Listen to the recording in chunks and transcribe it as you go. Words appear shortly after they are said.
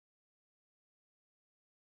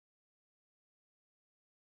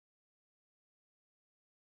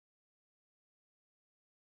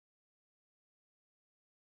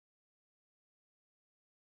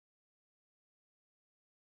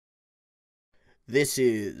This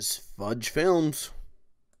is Fudge Films.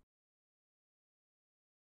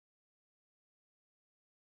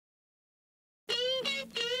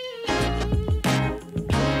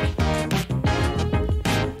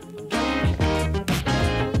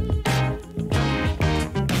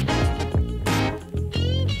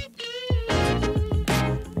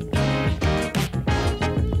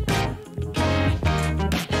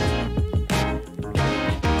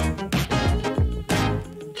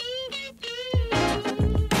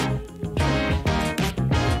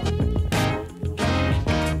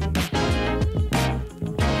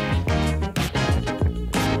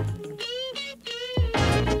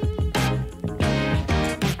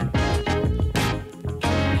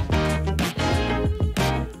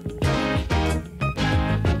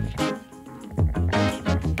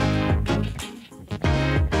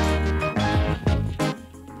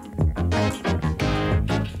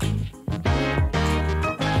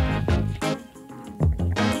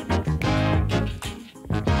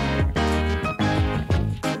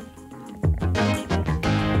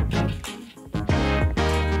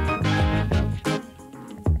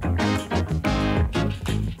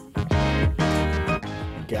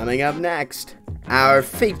 Coming up next, our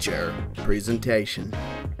feature presentation.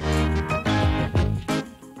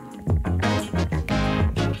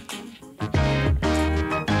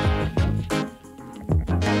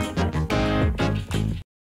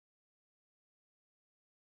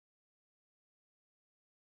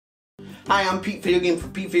 Hi, I'm Pete Video Game for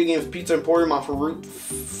Pete Video Games Pizza Emporium off of Route.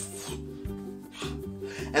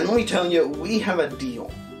 And let me tell you, we have a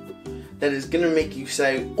deal that is going to make you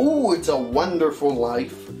say, "Ooh, it's a wonderful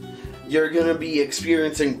life." You're going to be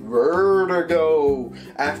experiencing vertigo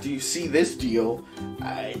after you see this deal.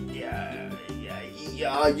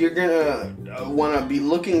 You're going to want to be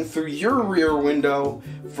looking through your rear window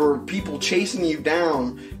for people chasing you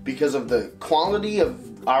down because of the quality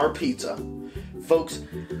of our pizza. Folks,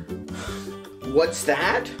 what's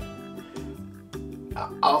that?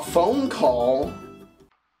 A phone call?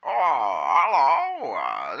 Oh,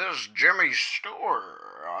 hello. This is Jimmy Stewart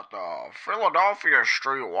at the Philadelphia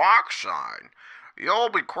Street walk sign. You'll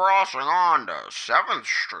be crossing on to 7th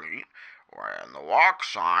Street when the walk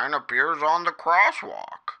sign appears on the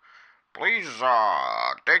crosswalk. Please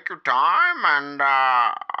take your time and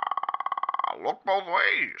look both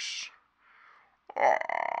ways.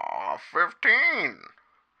 15.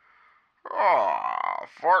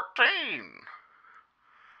 14.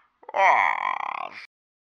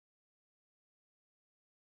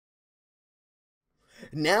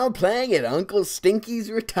 Now playing at Uncle Stinky's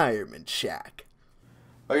retirement shack.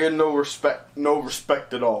 I get no respect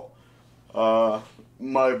at all.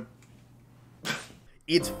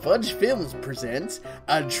 It's Fudge Films presents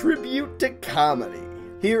a tribute to comedy.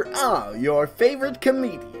 Here are your favorite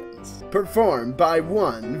comedians, performed by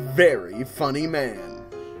one very funny man.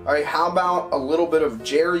 Alright, how about a little bit of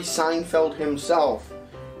Jerry Seinfeld himself?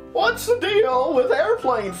 What's the deal with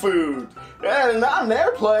airplane food? They're not an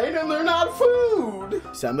airplane and they're not food.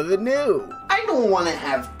 Some of the new. I don't want to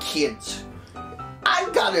have kids.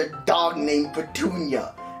 I've got a dog named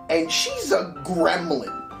Petunia, and she's a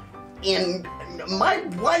gremlin. And my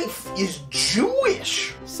wife is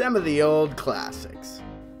Jewish. Some of the old classics.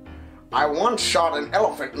 I once shot an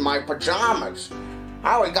elephant in my pajamas.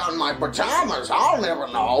 How he got in my pajamas, I'll never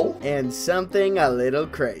know. And something a little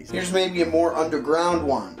crazy. Here's maybe a more underground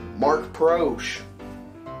one. Mark Prosh.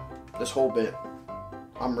 This whole bit,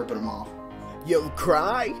 I'm ripping him off. You'll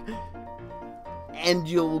cry, and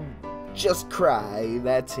you'll just cry,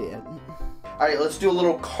 that's it. Alright, let's do a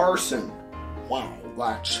little Carson. Wow,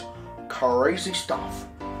 that's crazy stuff.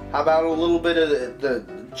 How about a little bit of the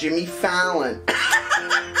Jimmy Fallon?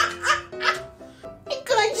 Hey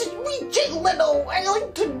guys, it's me, Jay Leno. I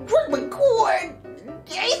like to drink my corn.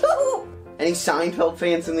 Any Seinfeld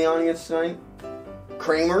fans in the audience tonight?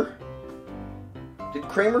 Kramer? Did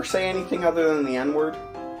Kramer say anything other than the N-word?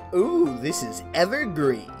 Ooh, this is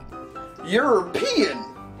evergreen. European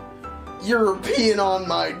on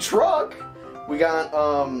my truck. We got,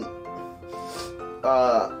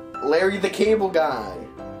 Larry the Cable Guy.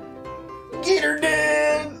 Get her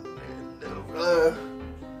dead.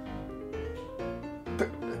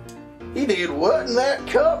 He did what in that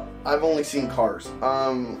cup? I've only seen Cars.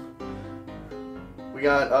 We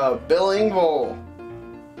got, Bill Engvall.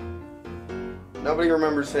 Nobody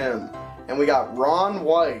remembers him. And we got Ron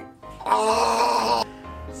White. Ah!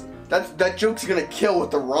 That joke's gonna kill with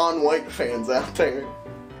the Ron White fans out there.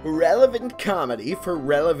 Relevant comedy for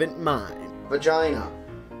relevant mind. Vagina.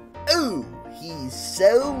 Ooh, he's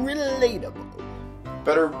so relatable.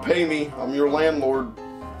 Better pay me, I'm your landlord.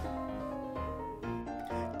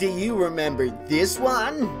 Do you remember this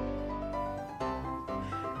one?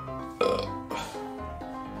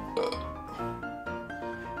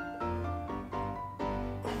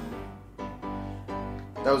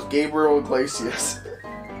 That was Gabriel Iglesias.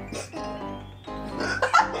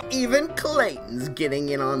 Even Clayton's getting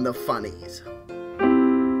in on the funnies.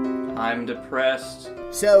 I'm depressed.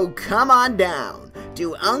 So come on down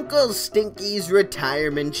to Uncle Stinky's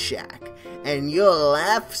retirement shack, and you'll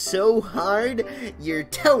laugh so hard your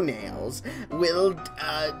toenails will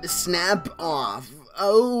snap off.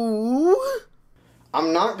 Oh!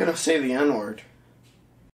 I'm not gonna say the N-word.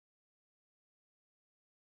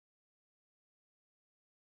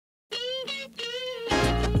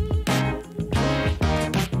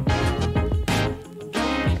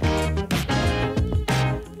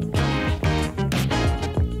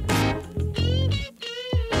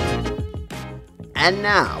 And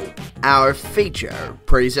now, our feature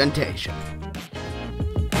presentation.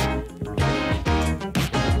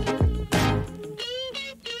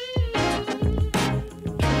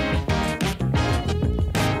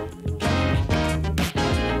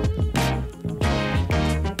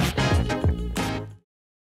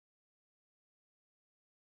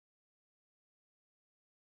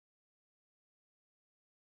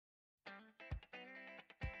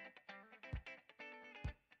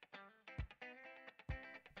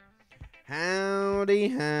 Howdy,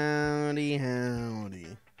 howdy,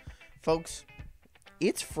 howdy. Folks,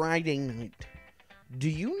 it's Friday night. Do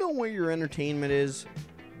you know where your entertainment is?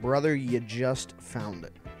 Brother, you just found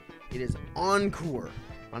it. It is Encore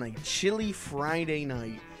on a chilly Friday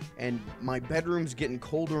night, and my bedroom's getting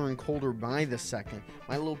colder and colder by the second.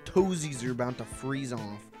 My little toesies are about to freeze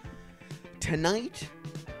off. Tonight,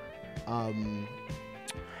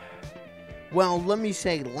 well, let me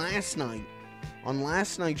say last night, on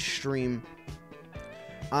last night's stream,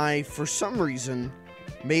 I, for some reason,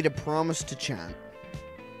 made a promise to chat.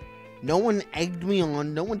 No one egged me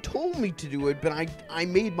on, no one told me to do it, but I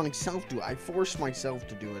made myself do it. I forced myself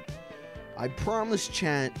to do it. I promised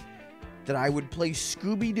chat that I would play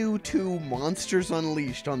Scooby-Doo 2 Monsters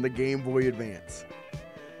Unleashed on the Game Boy Advance.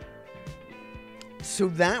 So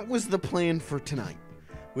that was the plan for tonight,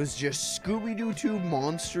 was just Scooby-Doo 2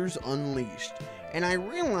 Monsters Unleashed. And I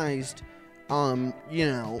realized, you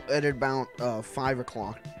know, at about 5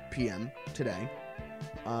 o'clock p.m. today,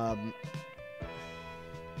 I'm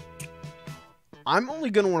only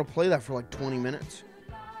going to want to play that for like 20 minutes.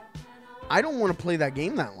 I don't want to play that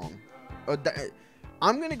game that long.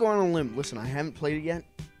 I'm going to go on a limb. Listen, I haven't played it yet.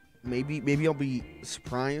 Maybe I'll be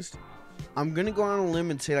surprised. I'm going to go on a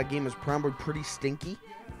limb and say that game is probably pretty stinky.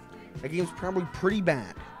 That game's probably pretty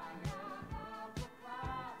bad.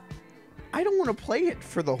 I don't want to play it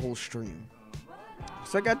for the whole stream.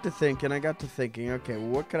 So I got to thinking, okay, well,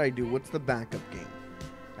 what could I do? What's the backup game?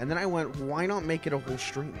 And then I went, why not make it a whole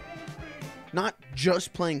stream? Not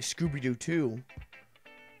just playing Scooby-Doo 2.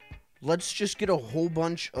 Let's just get a whole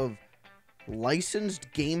bunch of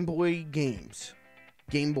licensed Game Boy games.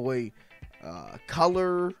 Game Boy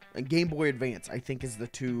Color and Game Boy Advance, I think, is the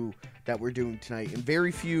two that we're doing tonight. And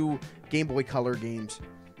very few Game Boy Color games.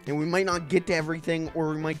 And we might not get to everything, or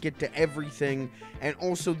we might get to everything. And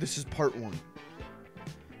also, this is part 1.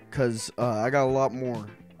 Because I got a lot more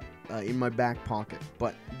in my back pocket.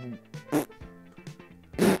 But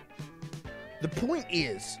the point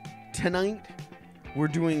is, tonight, we're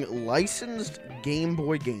doing licensed Game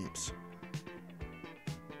Boy games.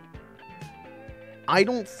 I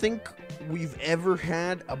don't think we've ever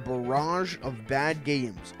had a barrage of bad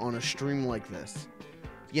games on a stream like this.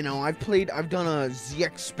 You know, I've done a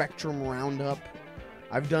ZX Spectrum Roundup.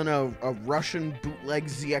 I've done a Russian bootleg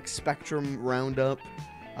ZX Spectrum Roundup.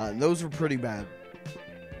 Those were pretty bad.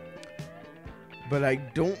 But I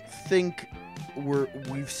don't think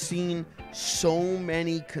we've seen so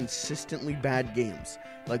many consistently bad games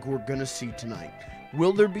like we're gonna see tonight.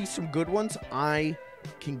 Will there be some good ones? I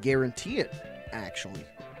can guarantee it, actually.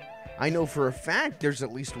 I know for a fact there's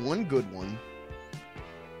at least one good one.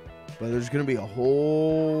 But there's gonna be a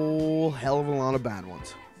whole hell of a lot of bad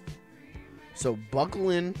ones. So buckle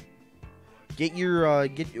in. Get your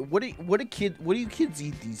what do you kids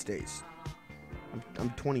eat these days? I'm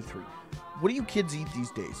 23. What do you kids eat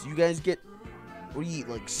these days? You guys get, what do you eat,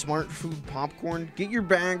 like Smart Food popcorn? Get your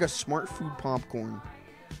bag of Smart Food popcorn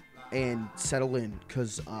and settle in,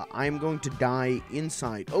 because I'm going to die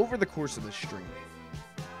inside over the course of this stream.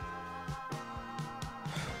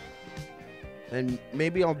 And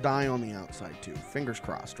maybe I'll die on the outside too. Fingers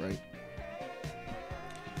crossed, right?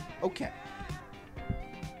 Okay.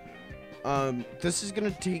 This is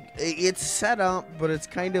gonna take, it's set up, but it's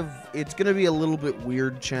gonna be a little bit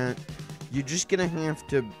weird, chat. you're just gonna have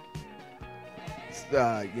to,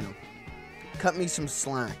 cut me some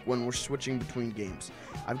slack when we're switching between games.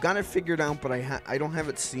 I've got it figured out, but I don't have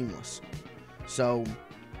it seamless. So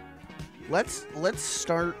let's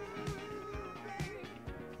start.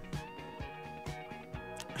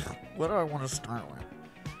 What do I want to start with?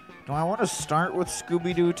 Do I want to start with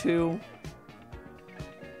Scooby-Doo 2?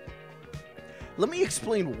 Let me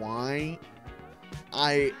explain why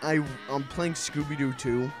I'm playing Scooby-Doo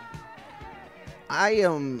 2. I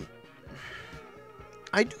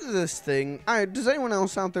do this thing. Does anyone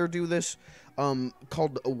else out there do this?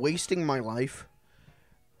 Called wasting my life.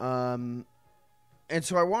 And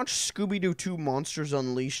so I watched Scooby-Doo 2 Monsters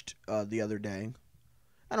Unleashed the other day.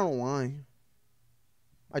 I don't know why.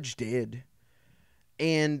 I just did.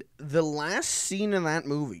 And the last scene in that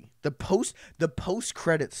movie, the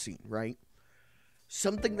post-credit scene, right?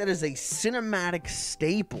 Something that is a cinematic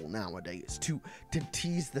staple nowadays to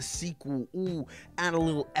tease the sequel. Ooh, add a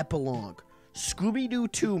little epilogue. Scooby-Doo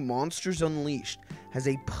 2 Monsters Unleashed has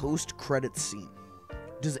a post-credit scene.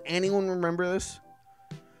 Does anyone remember this?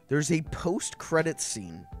 There's a post-credit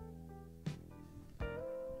scene.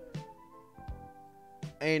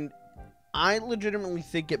 And I legitimately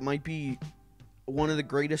think it might be one of the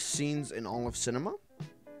greatest scenes in all of cinema.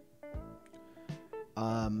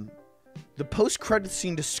 The post-credit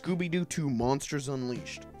scene to Scooby-Doo 2 Monsters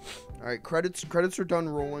Unleashed. Alright, credits are done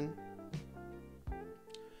rolling.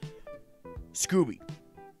 Scooby.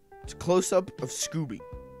 It's a close-up of Scooby.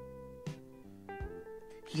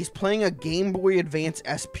 He's playing a Game Boy Advance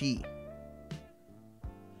SP.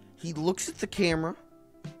 He looks at the camera.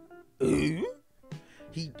 He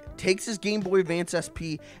takes his Game Boy Advance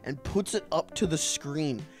SP and puts it up to the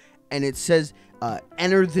screen. And it says,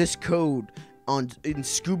 enter this code in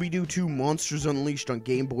Scooby-Doo 2 Monsters Unleashed on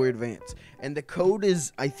Game Boy Advance. And the code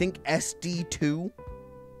is, I think, SD2.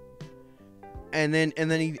 And then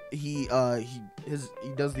he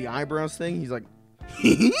does the eyebrows thing. He's like,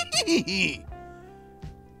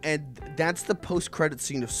 and that's the post-credit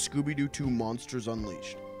scene of Scooby-Doo 2 Monsters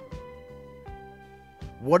Unleashed.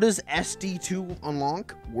 What does SD2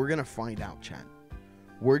 unlock? We're gonna find out, chat.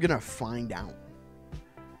 We're gonna find out.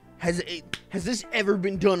 Has this ever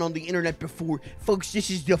been done on the internet before? Folks, this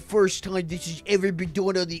is the first time this has ever been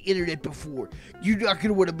done on the internet before. You're not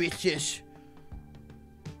gonna wanna miss this.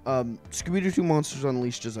 Scooby-Doo 2 Monsters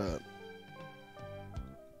Unleashed is a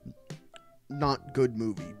not good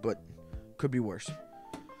movie, but could be worse.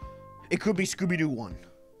 It could be Scooby-Doo 1,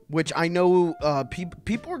 which I know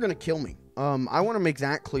people are gonna kill me. I want to make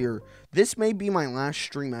that clear. This may be my last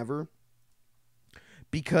stream ever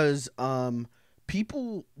because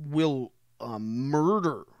people will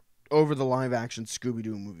murder over the live-action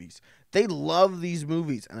Scooby-Doo movies. They love these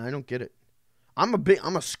movies, and I don't get it. I'm a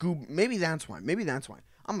Scoob. Maybe that's why.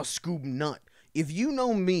 I'm a Scoob nut. If you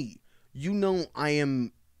know me, you know I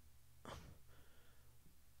am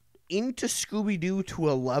into Scooby-Doo to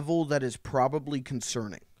a level that is probably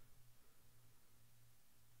concerning.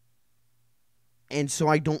 And so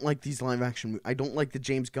I don't like these live-action movies. I don't like the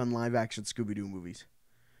James Gunn live-action Scooby-Doo movies.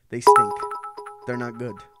 They stink. They're not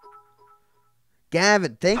good.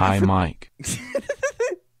 Gavin, thank you. Hi, Mike.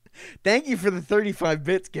 Thank you for the 35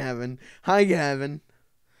 bits, Gavin. Hi, Gavin.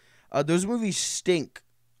 Those movies stink.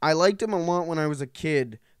 I liked them a lot when I was a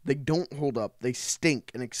kid. They don't hold up. They stink.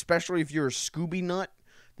 And especially if you're a Scooby nut,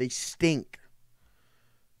 they stink.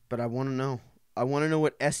 But I want to know. I want to know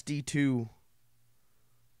what SD2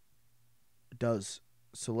 does.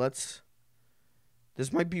 So let's...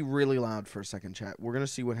 This might be really loud for a second, chat. We're going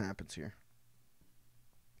to see what happens here.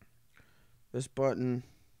 This button...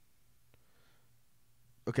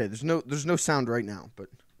 Okay, there's no sound right now, but...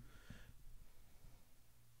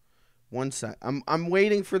 One sec. I'm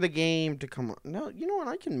waiting for the game to come on. No, you know what?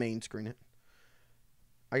 I can main screen it.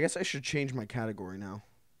 I guess I should change my category now.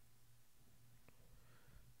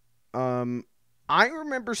 I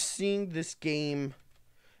remember seeing this game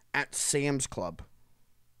at Sam's Club.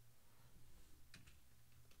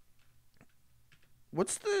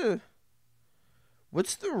 What's the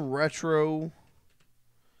retro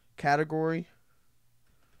category?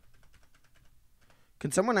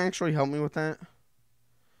 Can someone actually help me with that?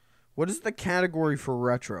 What is the category for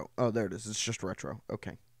retro? Oh, there it is. It's just retro.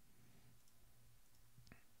 Okay.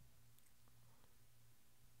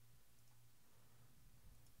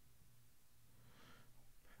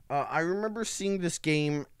 I remember seeing this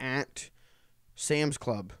game at Sam's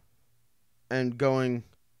Club and going,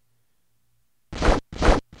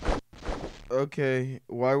 okay,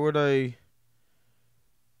 why would I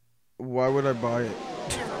buy it?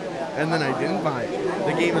 And then I didn't buy it.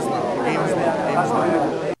 The game is loud.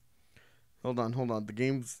 Hold on.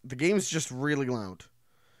 The game's just really loud.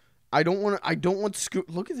 I don't want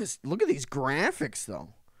look at this. Look at these graphics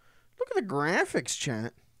though. Look at the graphics,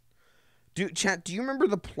 chat. Chat, do you remember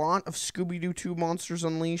the plot of Scooby-Doo 2 Monsters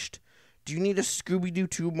Unleashed? Do you need a Scooby-Doo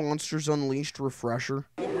 2 Monsters Unleashed refresher?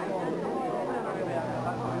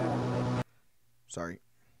 Sorry.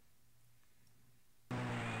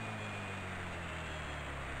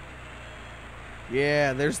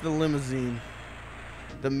 Yeah, there's the limousine.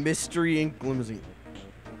 The Mystery Inc. limousine.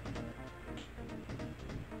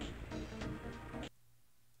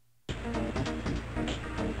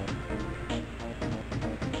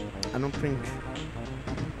 I don't think...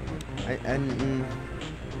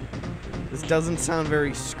 this doesn't sound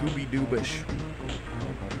very Scooby-Doobish.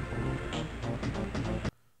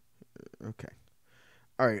 Okay.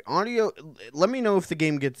 Alright, audio... Let me know if the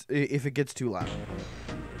game gets... if it gets too loud.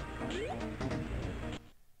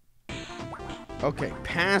 Okay,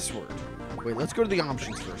 password. Wait, let's go to the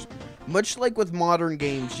options first. Much like with modern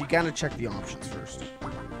games, you gotta check the options first.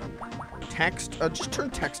 Text... just turn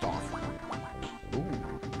text off.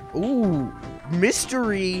 Ooh,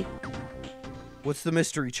 mystery. What's the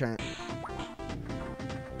mystery, chat?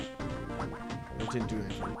 It didn't do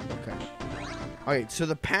anything. Okay. Alright, so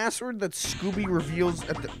the password that Scooby reveals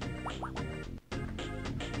at the...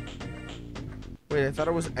 Wait, I thought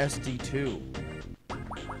it was SD2.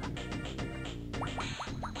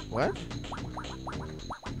 What?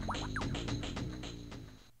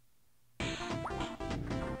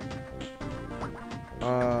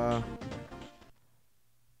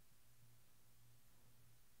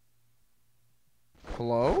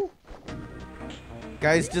 Hello?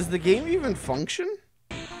 Guys, does the game even function?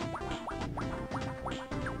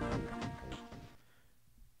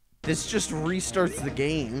 This just restarts the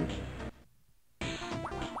game.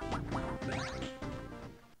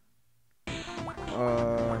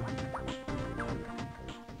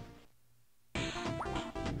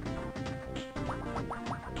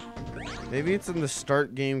 Maybe it's in the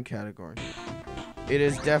start game category. It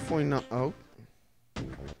is definitely not. Oh.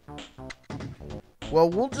 Well,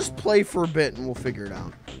 we'll just play for a bit and we'll figure it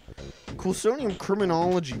out. Coulsonium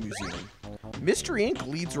Criminology Museum. Mystery Inc.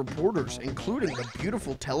 leads reporters, including the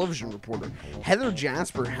beautiful television reporter Heather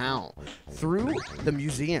Jasper Howe, through the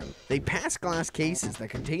museum. They pass glass cases that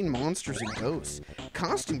contain monsters and ghosts,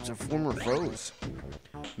 costumes of former foes.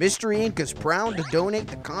 Mystery Inc. is proud to donate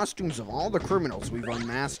the costumes of all the criminals we've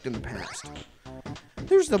unmasked in the past.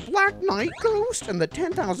 There's the Black Knight ghost and the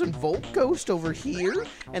 10,000 volt ghost over here,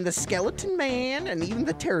 and the Skeleton Man, and even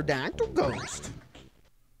the Pterodactyl ghost.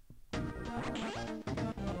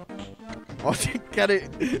 Oh, you got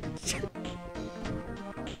it.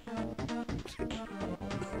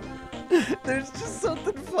 There's just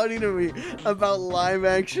something funny to me about live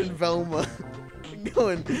action Velma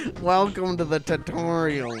going, welcome to the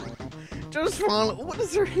tutorial. Just follow, what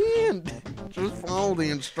is her hand? Just follow the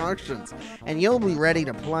instructions and you'll be ready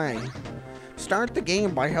to play. Start the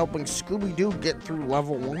game by helping Scooby-Doo get through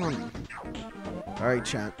level 1. Alright,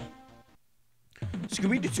 chat.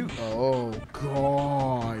 Scooby-Doo 2. Oh,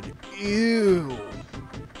 God. Ew.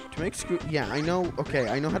 To make yeah, I know. Okay,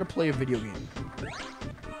 I know how to play a video game.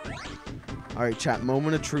 Alright, chat.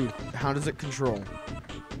 Moment of truth. How does it control?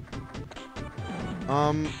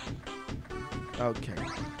 Okay.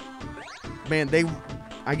 Man,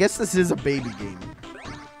 I guess this is a baby game.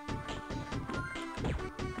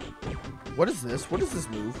 What is this? What is this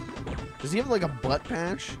move? Does he have like a butt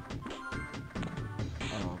patch?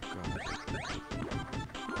 Oh,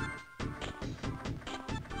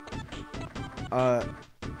 God.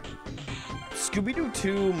 Scooby-Doo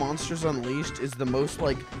 2 Monsters Unleashed is the most,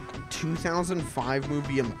 like, 2005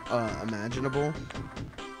 movie imaginable.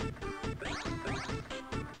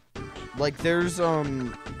 Like, there's,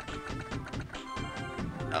 the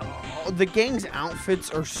gang's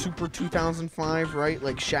outfits are super 2005, right?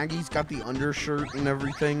 Like, Shaggy's got the undershirt and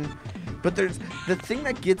everything. But there's, the thing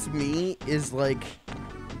that gets me is, like,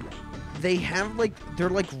 they have, like, they're,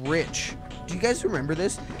 like, rich. Do you guys remember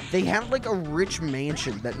this? They have, like, a rich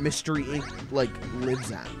mansion that Mystery Inc., like,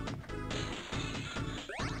 lives at.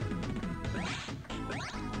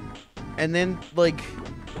 And then, like,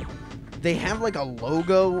 they have, like, a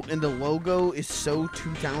logo, and the logo is so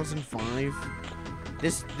 2005.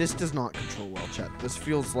 This does not control well, chat. This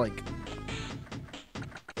feels like...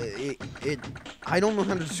 I don't know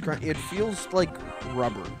how to describe... It feels like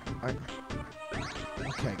rubber.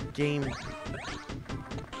 Okay, game...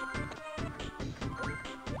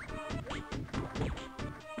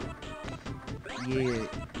 Yeah.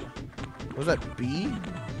 Was that B?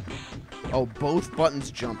 Oh, both buttons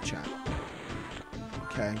jump, chat.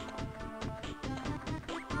 Okay.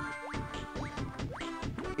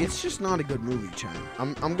 It's just not a good movie, Chad.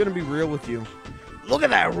 I'm gonna be real with you. Look at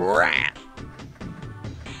that rat!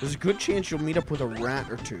 There's a good chance you'll meet up with a rat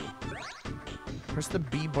or two. Press the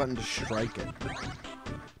B button to strike it.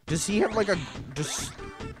 Does he have like a... Does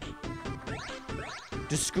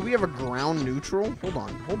Scooby have a ground neutral? Hold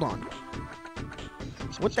on.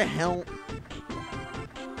 What the hell?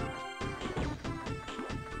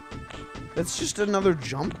 That's just another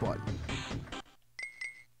jump button.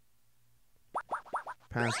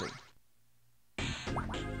 Password.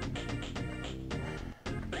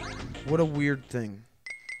 What a weird thing.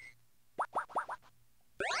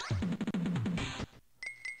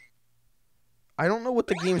 I don't know what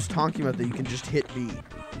the game's talking about that you can just hit B.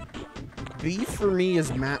 B for me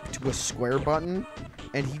is mapped to a square button,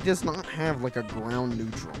 and he does not have like a ground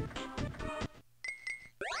neutral.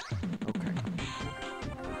 Okay.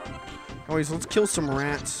 Anyways, let's kill some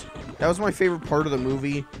rats. That was my favorite part of the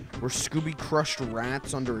movie, where Scooby crushed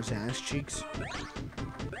rats under his ass cheeks.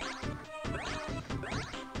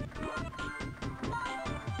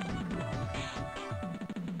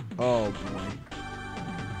 Oh boy.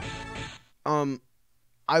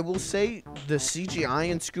 I will say the CGI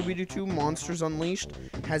in Scooby-Doo 2 Monsters Unleashed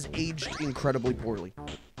has aged incredibly poorly.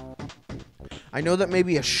 I know that may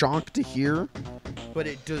be a shock to hear, but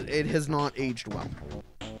it has not aged well.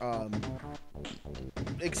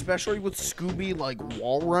 Especially with Scooby, like,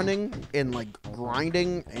 wall running and, like,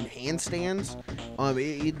 grinding and handstands.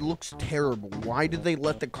 It looks terrible. Why did they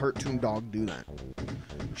let the cartoon dog do that?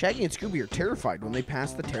 Shaggy and Scooby are terrified when they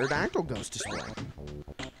pass the pterodactyl ghost display.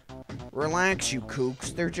 Relax, you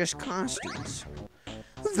kooks. They're just costumes.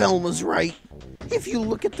 Velma's right. If you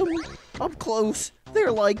look at them up close,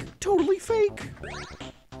 they're, like, totally fake.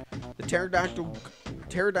 The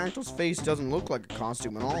pterodactyl's face doesn't look like a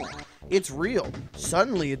costume at all. It's real.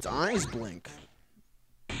 Suddenly, its eyes blink.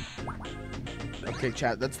 Okay,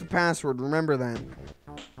 chat, that's the password. Remember that.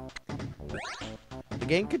 The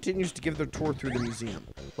gang continues to give their tour through the museum.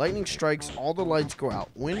 Lightning strikes, all the lights go out.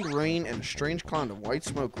 Wind, rain, and a strange cloud of white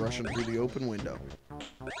smoke rushing through the open window.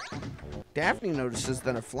 Daphne notices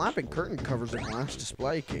that a flapping curtain covers a glass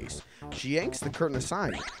display case. She yanks the curtain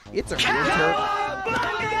aside. It's a real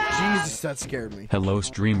Jesus, that scared me. Hello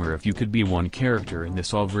streamer, if you could be one character in the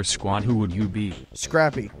Solver Squad, who would you be?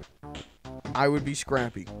 Scrappy. I would be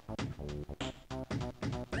Scrappy.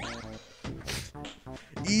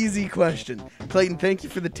 Easy question. Clayton, thank you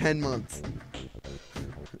for the 10 months.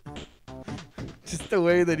 Just the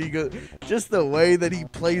way that he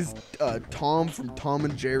plays Tom from Tom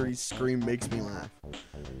and Jerry's Scream makes me laugh.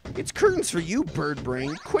 It's curtains for you, bird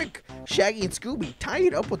brain. Quick, Shaggy and Scooby, tie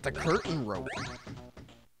it up with the curtain rope.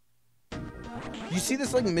 You see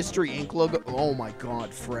this, like, Mystery Inc. logo? Oh my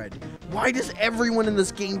god, Fred. Why does everyone in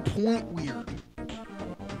this game point weird?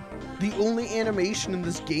 The only animation in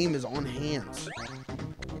this game is on hands.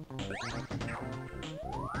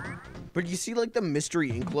 But you see, like, the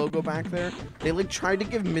Mystery Inc. logo back there? They, like, tried to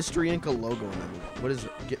give Mystery Inc. a logo in that movie. What is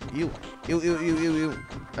it? Ew. Ew, ew, ew, ew, ew.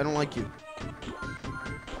 I don't like you.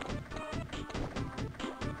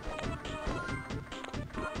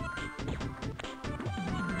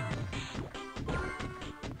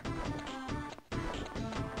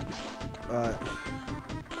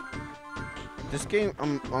 This game,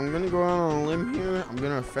 I'm gonna go out on a limb here. I'm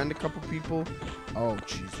gonna offend a couple people. Oh,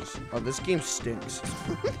 Jesus. Oh, this game stinks.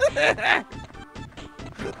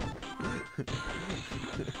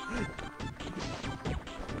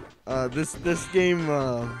 This game,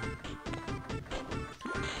 we're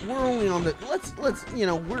only on the, let's, you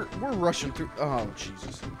know, we're rushing through. Oh,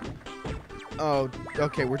 Jesus. Oh,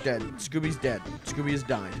 okay, we're dead. Scooby's dead. Scooby has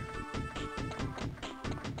died.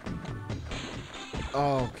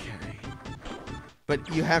 Okay.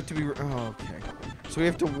 But you have to be, oh, okay. So we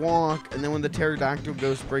have to walk, and then when the pterodactyl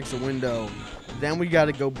ghost breaks a window, then we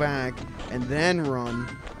gotta go back, and then run.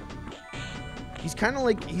 He's kind of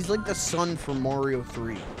like, he's like the son from Mario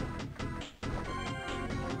 3.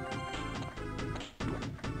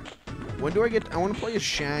 When do I get, I want to play as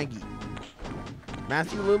Shaggy.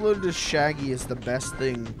 Matthew Lillard as Shaggy is the best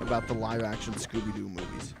thing about the live-action Scooby-Doo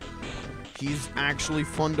movies. He's actually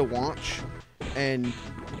fun to watch, and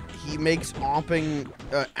he makes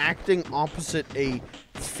acting opposite a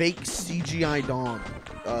fake CGI dog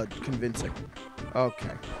convincing.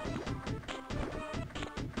 Okay.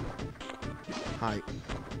 Hi.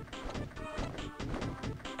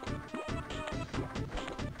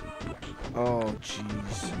 Oh,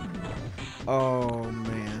 jeez. Oh,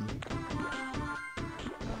 man.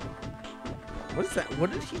 What is that?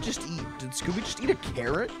 What did he just eat? Did Scooby just eat a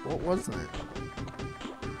carrot? What was that?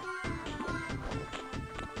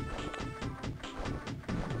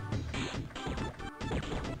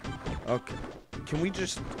 Okay. Can we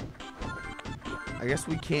just... I guess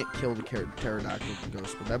we can't kill the pterodactyl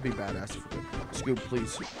ghost, but that'd be badass. Scoop,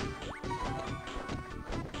 please.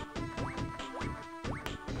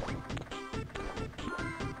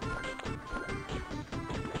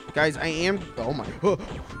 Guys, I am... Oh my...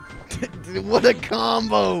 What a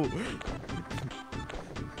combo!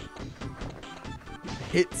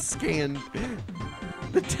 Hit scan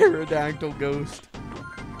the pterodactyl ghost.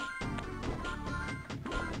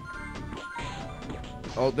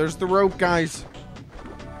 Oh, there's the rope, guys.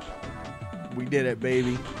 We did it,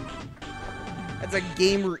 baby. That's a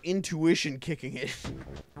gamer intuition kicking it.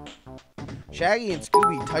 Shaggy and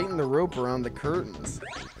Scooby tighten the rope around the curtains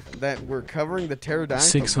that were covering the pterodactyl.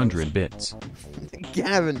 600 bits.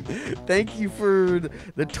 Gavin, thank you for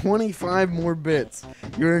the 25 more bits.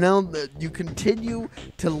 You continue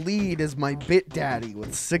to lead as my bit daddy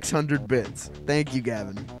with 600 bits. Thank you,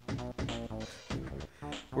 Gavin.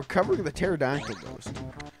 We're covering the pterodactyl ghost.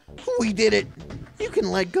 We did it! You can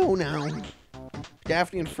let go now.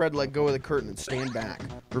 Daphne and Fred let go of the curtain and stand back,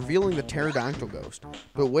 revealing the pterodactyl ghost.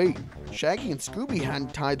 But wait, Shaggy and Scooby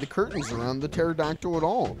hadn't tied the curtains around the pterodactyl at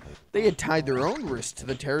all. They had tied their own wrists to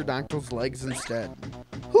the pterodactyl's legs instead.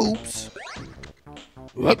 Oops!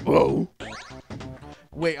 Uh-oh.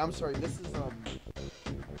 Wait, I'm sorry, this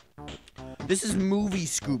is movie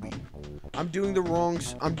Scooby. I'm doing the wrong...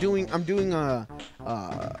 I'm doing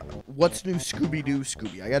What's New Scooby-Doo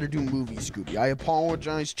Scooby. I gotta do movie Scooby. I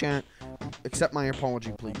apologize, chat. Accept my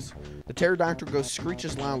apology, please. The pterodactyl ghost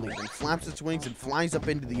screeches loudly, then flaps its wings and flies up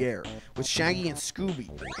into the air, with Shaggy and Scooby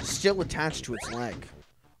still attached to its leg.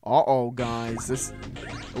 Uh-oh, guys. It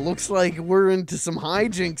looks like we're into some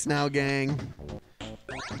hijinks now, gang.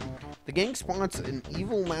 The gang spots an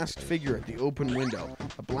evil masked figure at the open window.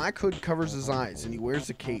 A black hood covers his eyes, and he wears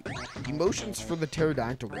a cape. He motions for the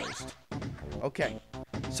pterodactyl ghost. Okay,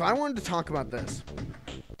 so I wanted to talk about this.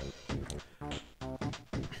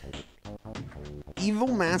 Evil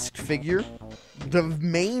masked figure, the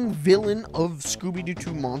main villain of Scooby-Doo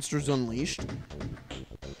 2 Monsters Unleashed.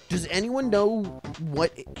 Does anyone know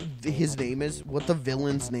what his name is? What the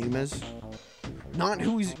villain's name is? Not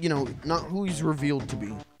who he's, not who he's revealed to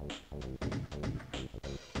be.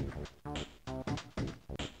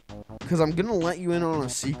 Because I'm gonna let you in on a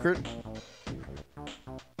secret.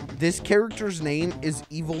 This character's name is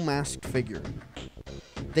Evil Masked Figure.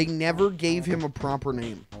 They never gave him a proper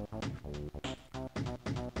name.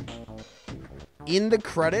 In the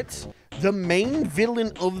credits, the main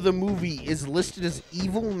villain of the movie is listed as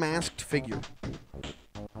Evil Masked Figure.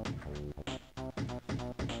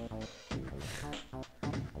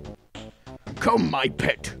 Come, my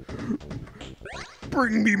pet.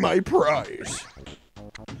 Bring me my prize.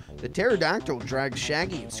 The pterodactyl drags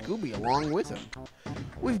Shaggy and Scooby along with him.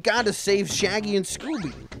 We've got to save Shaggy and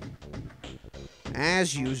Scooby.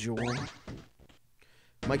 As usual.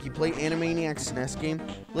 Mikey, play Animaniacs SNES game.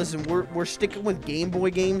 Listen, we're sticking with Game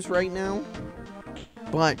Boy games right now.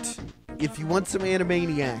 But if you want some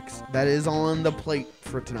Animaniacs, that is on the plate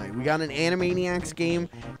for tonight. We got an Animaniacs game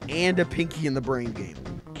and a Pinky and the Brain game.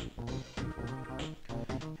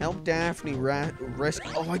 Help Daphne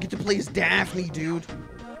rescue. Oh, I get to play as Daphne, dude.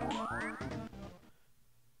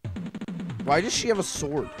 Why does she have a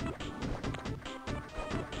sword?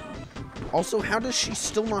 Also, how does she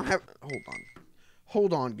still not have... Hold on.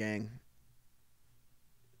 Hold on, gang.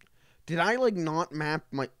 Did I, like, not map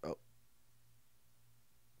my... Oh.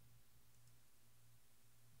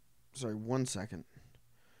 Sorry, 1 second.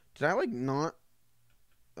 Did I, like, not...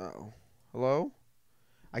 Uh-oh. Hello?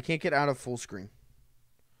 I can't get out of full screen.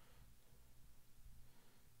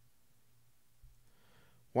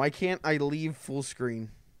 Why can't I leave full screen?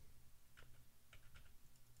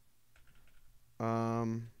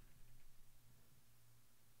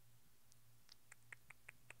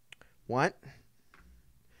 What?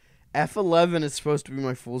 F11 is supposed to be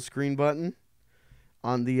my full screen button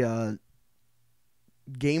on the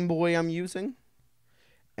Game Boy I'm using,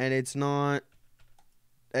 and it's not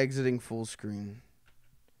exiting full screen.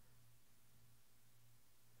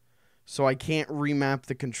 So I can't remap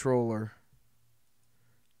the controller.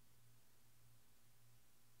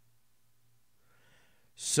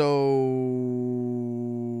 So...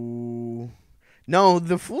 No,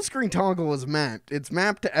 the full screen toggle is mapped. It's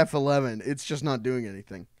mapped to F11. It's just not doing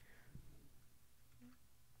anything.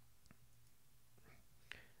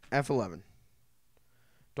 F11.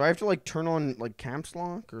 Do I have to, like, turn on, like, caps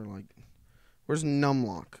lock? Or, like... Where's num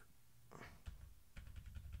lock?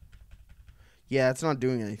 Yeah, it's not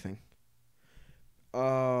doing anything.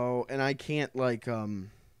 Oh, and I can't, like,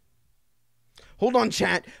 Hold on,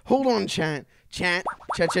 chat. Hold on, chat. Chat,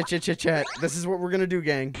 Chat. This is what we're gonna do,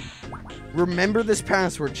 gang. Remember this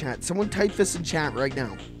password, chat. Someone type this in chat right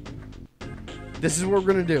now. This is what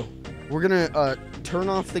we're gonna do. We're gonna turn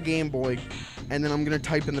off the Game Boy, and then I'm gonna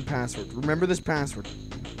type in the password. Remember this password.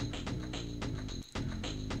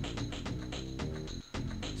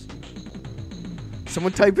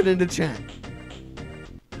 Someone type it into chat.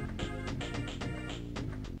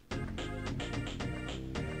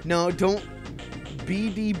 No, don't.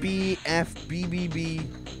 BDBFBBB.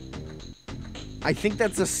 I think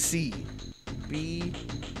that's a C.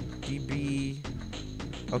 BDB.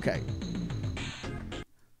 Okay.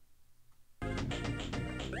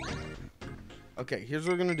 Okay, here's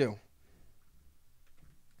what we're gonna do.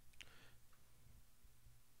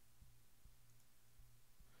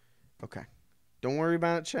 Okay. Don't worry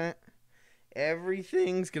about it, chat.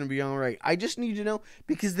 Everything's gonna be alright. I just need to know,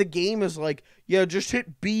 because the game is like, yeah, just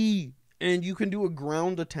hit B and you can do a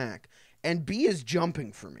ground attack. And B is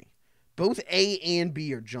jumping for me. Both A and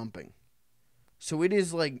B are jumping. So it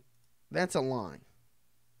is like, that's a line.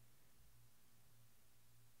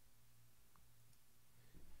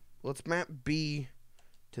 Let's map B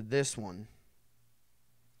to this one.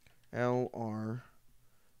 LR,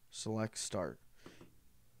 select start.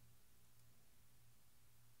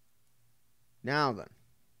 Now then.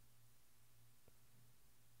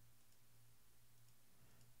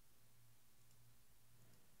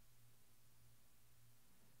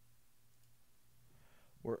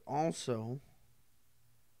 We're also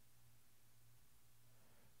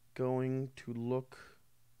going to look.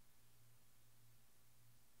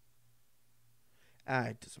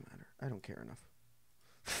 It doesn't matter. I don't care enough.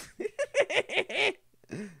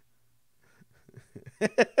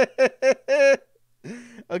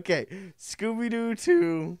 Okay, Scooby-Doo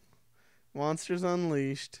 2, Monsters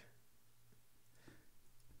Unleashed,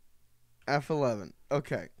 F11.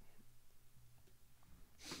 Okay.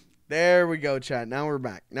 There we go, chat. Now we're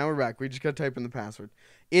back. We just gotta type in the password.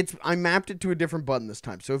 I mapped it to a different button this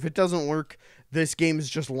time, so if it doesn't work, this game is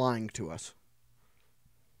just lying to us.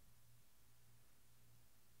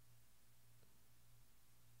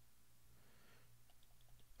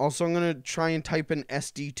 Also, I'm going to try and type in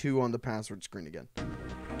SD2 on the password screen again.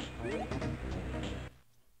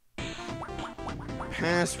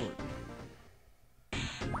 Password.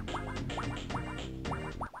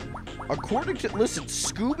 According to... Listen,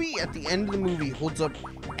 Scooby at the end of the movie holds up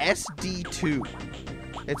SD2.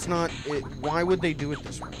 It's not... why would they do it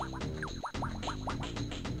this way?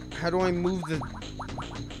 How do I move the...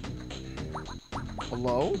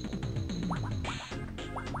 Hello?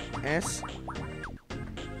 S...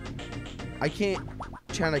 I can't,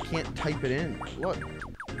 Chad, I can't type it in. What?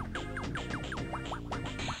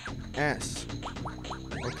 S.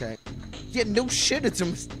 Okay. Yeah, no shit, it's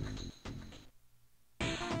a...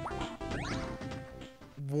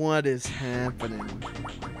 What is happening?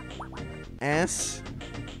 S.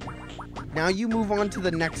 Now you move on to the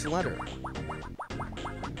next letter.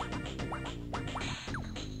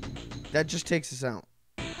 That just takes us out.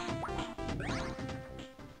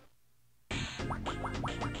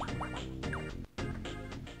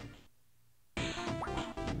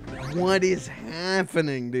 What is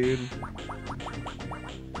happening, dude?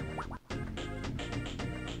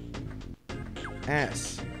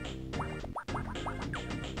 S.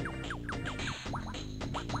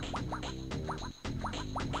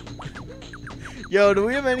 Yo, do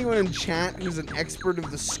we have anyone in chat who's an expert of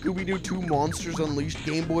the Scooby-Doo 2 Monsters Unleashed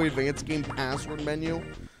Game Boy Advance game password menu?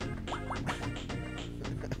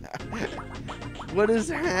 What is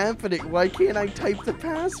happening? Why can't I type the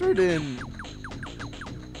password in?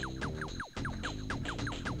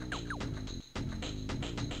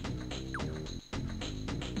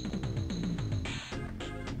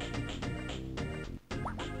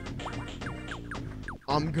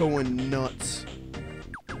 I'm going nuts.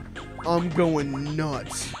 I'm going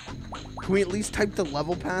nuts. Can we at least type the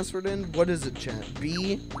level password in? What is it, chat?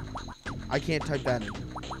 B? I can't type that in.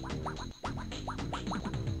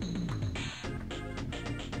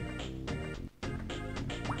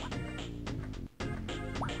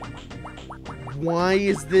 Why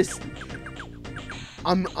is this?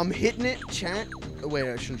 I'm hitting it, chat. Oh,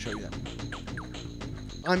 wait, I shouldn't show you that.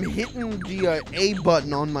 I'm hitting the A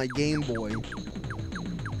button on my Game Boy.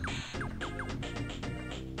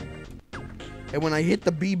 And when I hit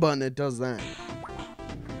the B button, it does that.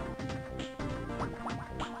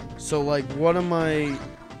 So, like, what am I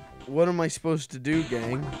supposed to do,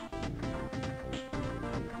 gang?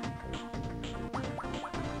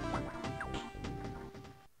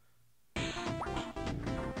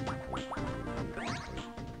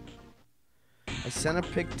 I sent a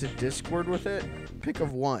pic to Discord with it? Pic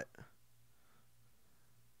of what?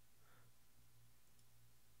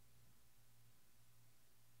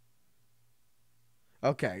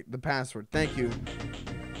 Okay, the password. Thank you.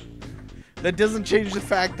 That doesn't change the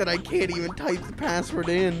fact that I can't even type the password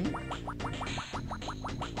in.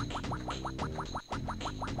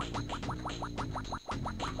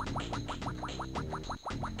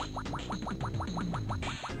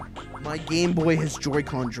 My Game Boy has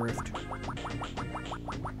Joy-Con drift.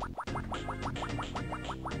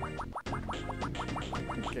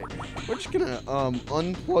 Okay, we're just gonna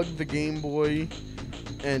unplug the Game Boy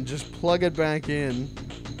and just plug it back in.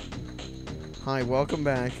 Hi, welcome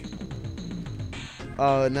back.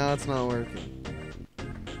 Now it's not working.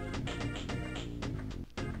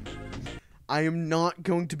 I am not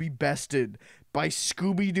going to be bested by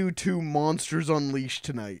Scooby-Doo 2 Monsters Unleashed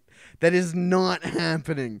tonight. That is not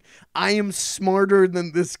happening. I am smarter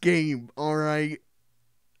than this game, alright?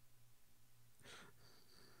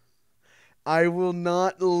 I will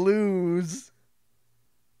not lose.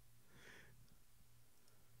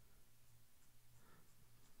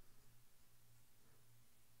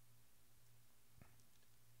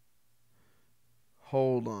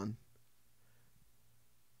 Hold on.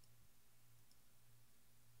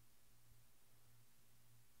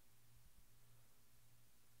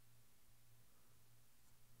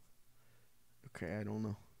 Okay, I don't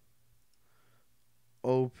know.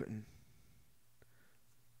 Open.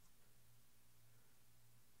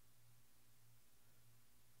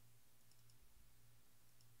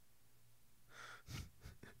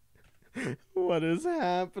 What is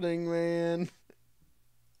happening, man?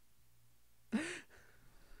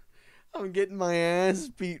 I'm getting my ass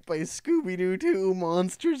beat by Scooby-Doo 2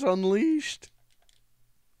 Monsters Unleashed.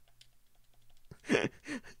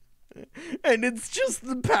 And it's just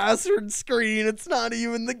the password screen. It's not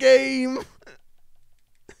even the game.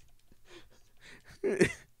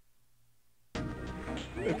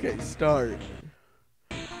 Okay, start.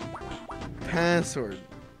 Password.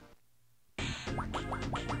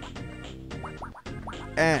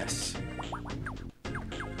 S.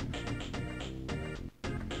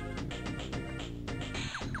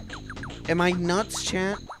 Am I nuts,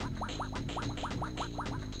 chat?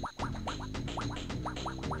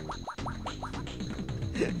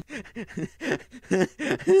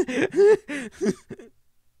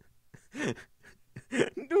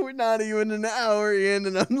 We're not even an hour in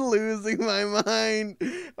and I'm losing my mind.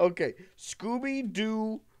 Okay,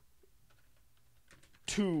 Scooby-Doo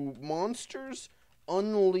 2 Monsters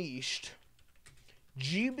Unleashed.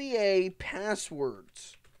 GBA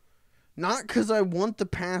passwords. Not because I want the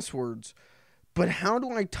passwords, but how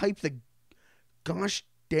do I type the gosh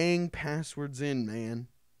dang passwords in, man?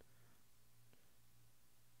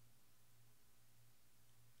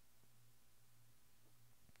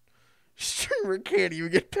 Streamer can't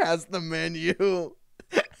even get past the menu.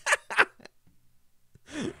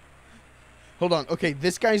 Hold on. Okay,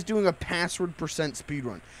 this guy's doing a password percent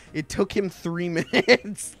speedrun. It took him 3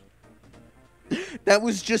 minutes. That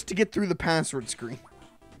was just to get through the password screen.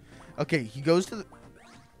 Okay, he goes to the...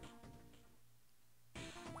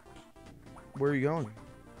 Where are you going?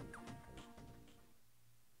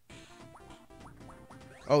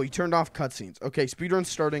 Oh, he turned off cutscenes. Okay, speedrun's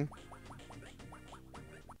starting.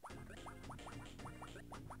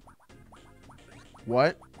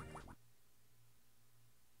 What?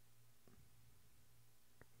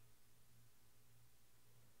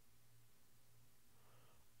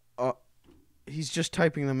 He's just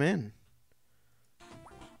typing them in.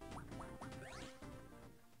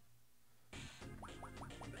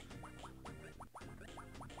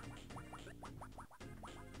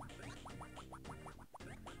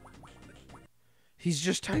 He's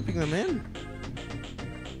just typing them in.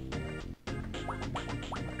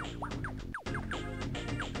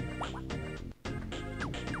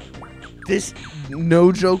 This,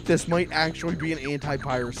 no joke, this might actually be an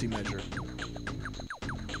anti-piracy measure.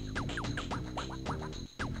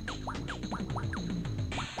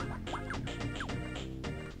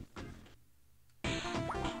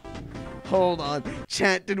 Hold on.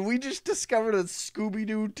 Chat, did we just discover that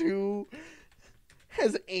Scooby-Doo 2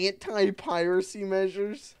 has anti-piracy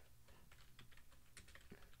measures?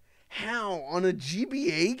 How? On a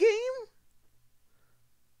GBA game?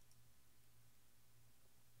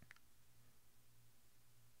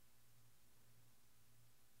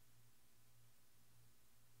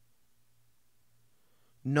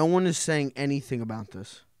 No one is saying anything about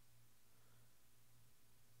this.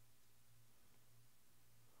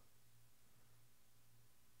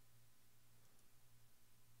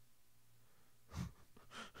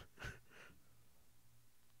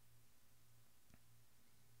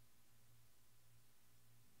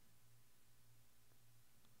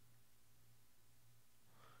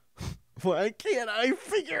 Why can't I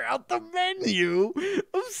figure out the menu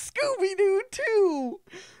of Scooby-Doo 2?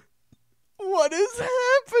 What is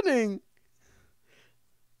happening?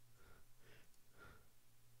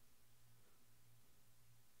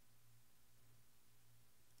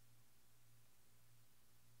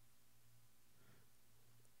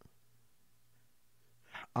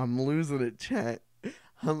 I'm losing it, chat.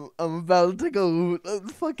 I'm about to go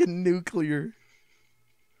fucking nuclear.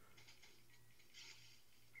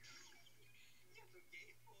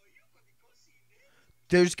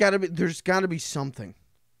 There's gotta be something.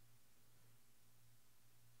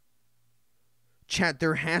 Chat,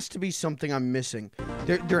 there has to be something I'm missing.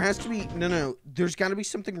 There has to be no. There's gotta be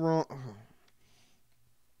something wrong.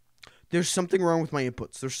 There's something wrong with my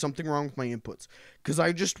inputs. There's something wrong with my inputs. Because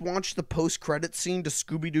I just watched the post-credit scene to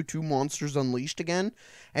Scooby-Doo 2 Monsters Unleashed again,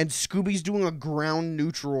 and Scooby's doing a ground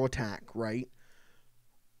neutral attack, right?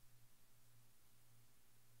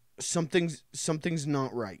 Something's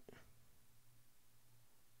not right.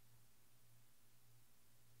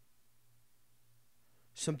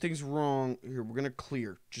 Something's wrong. Here, we're going to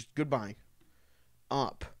clear. Just goodbye.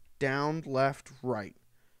 Up, down, left, right.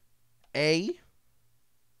 A,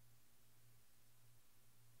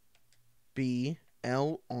 B,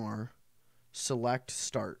 L, R, select,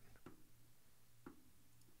 start.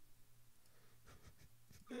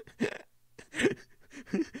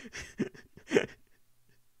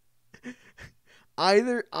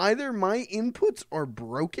 Either my inputs are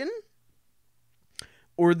broken,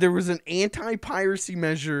 or there was an anti-piracy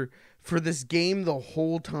measure for this game the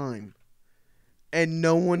whole time, and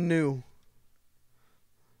no one knew.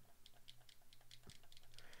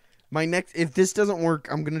 If this doesn't work,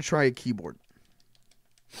 I'm going to try a keyboard.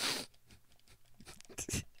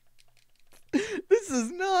 This is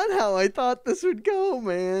not how I thought this would go,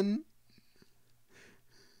 man.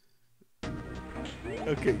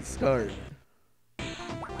 Okay, start.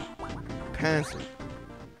 Password.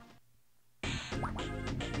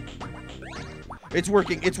 It's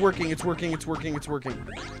working.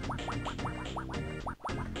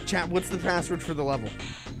 Chat, what's the password for the level?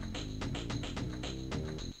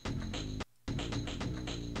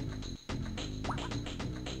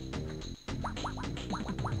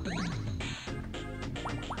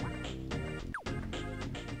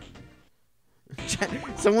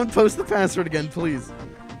 Someone post the password again, please.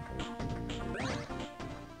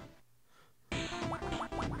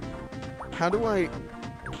 How do I...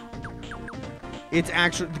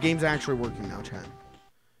 the game's actually working now, chat.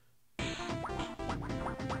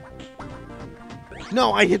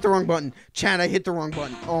 No, I hit the wrong button. Chat, I hit the wrong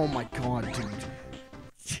button. Oh my god, dude.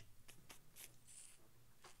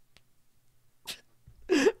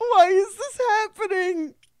 Why is this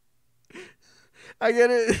happening? I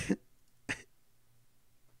get it.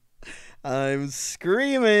 I'm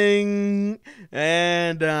screaming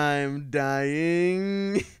and I'm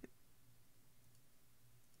dying.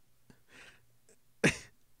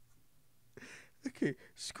 Okay,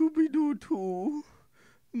 Scooby-Doo 2,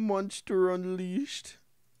 Monster Unleashed.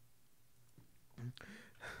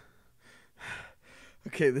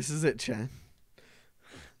 Okay, this is it, chat.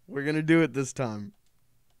 We're gonna do it this time.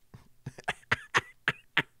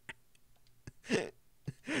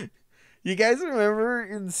 You guys remember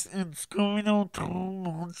in Scooby-Doo 2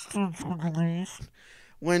 Monsters Unleashed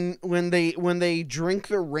when they drink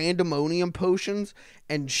their randomonium potions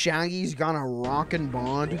and Shaggy's got a rockin'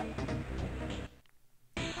 bod,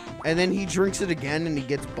 and then he drinks it again and he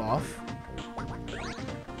gets buff?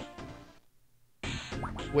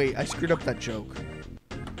 Wait, I screwed up that joke.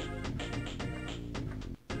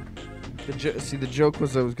 The joke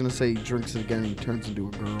was I was gonna say he drinks it again and he turns into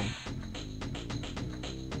a girl.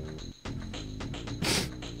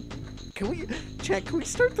 Can we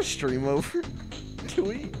start the stream over? Can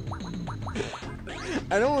we?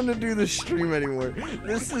 I don't want to do the stream anymore.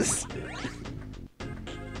 This is...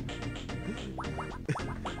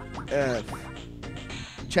 F.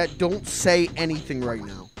 Chat, don't say anything right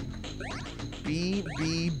now. B,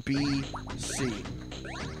 B, B, C.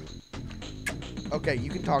 Okay,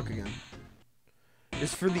 you can talk again.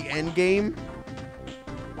 Is for the end game?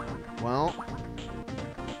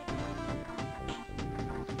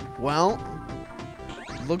 Well,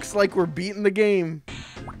 looks like we're beating the game.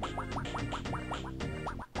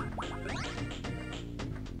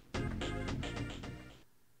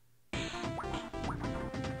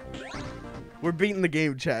 We're beating the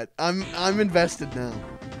game, chat. I'm invested now.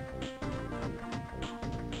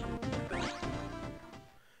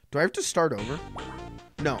 Do I have to start over?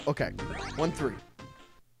 No, okay. 1-3.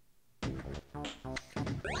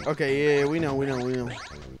 Okay, yeah, we know.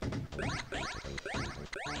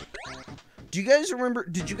 Do you guys remember?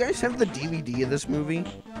 Did you guys have the DVD of this movie?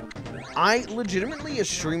 I legitimately, a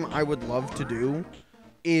stream I would love to do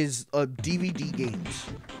is DVD games.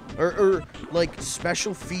 Or like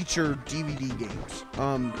special feature DVD games.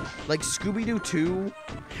 Like Scooby-Doo 2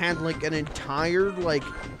 had like an entire like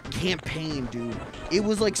campaign, dude. It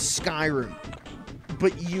was like Skyrim,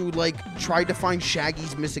 but you like tried to find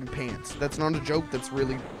Shaggy's missing pants. That's not a joke, that's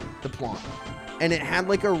really the plot. And it had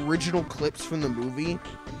like original clips from the movie.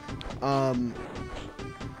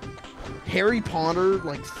 Harry Potter,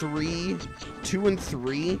 like 2 and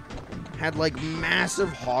 3, had like massive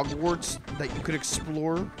Hogwarts that you could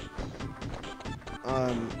explore.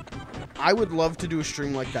 I would love to do a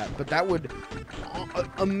stream like that, but that would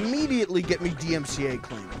immediately get me DMCA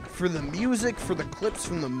claimed for the music, for the clips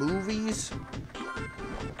from the movies.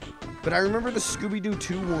 But I remember the Scooby-Doo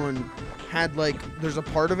 2 one had like, there's a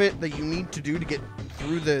part of it that you need to do to get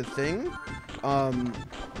through the thing,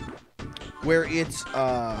 where it's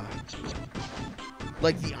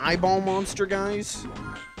like the eyeball monster guys,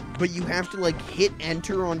 but you have to like hit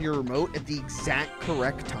enter on your remote at the exact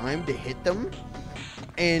correct time to hit them,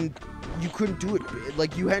 and you couldn't do it.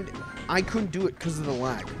 Like I couldn't do it because of the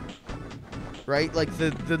lag, right? Like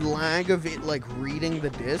the lag of it like reading the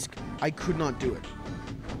disc, I could not do it.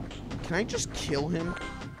 Can I just kill him?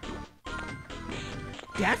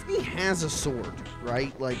 Daphne has a sword,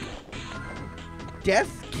 right? Like,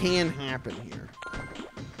 death can happen here.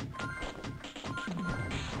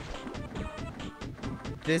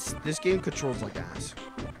 This game controls like ass.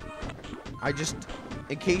 I just,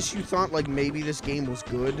 in case you thought like maybe this game was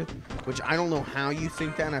good, which I don't know how you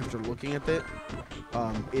think that after looking at it,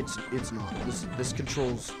 it's not. This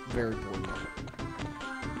controls very poorly.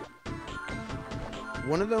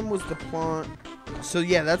 One of them was the plot. So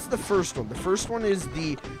yeah, that's the first one. The first one is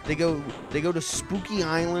they go to Spooky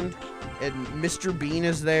Island, and Mr. Bean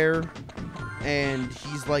is there, and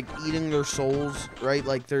he's like eating their souls, right?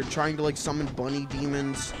 Like they're trying to like summon bunny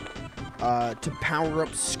demons to power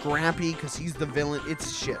up Scrappy because he's the villain.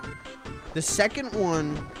 It's shit. The second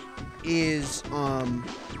one is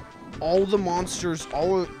all the monsters,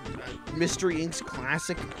 all Mystery Inc.'s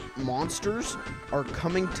classic monsters are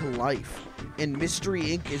coming to life, and Mystery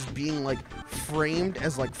Inc. is being like framed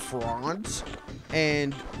as like frauds,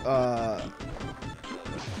 and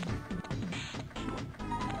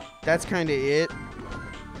that's kind of it.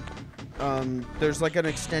 There's like an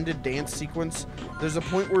extended dance sequence. There's a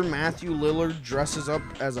point where Matthew Lillard dresses up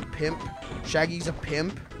as a pimp. Shaggy's a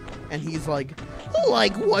pimp, and he's like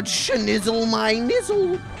what schnizzle my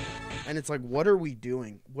nizzle? And it's like, what are we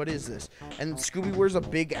doing? What is this? And Scooby wears a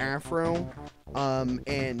big afro,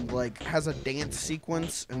 and like has a dance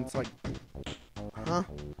sequence, and it's like, huh?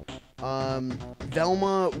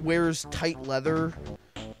 Velma wears tight leather,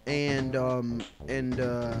 and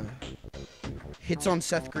hits on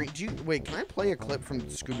Seth Green. Wait, can I play a clip from the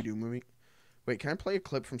Scooby-Doo movie? Wait, can I play a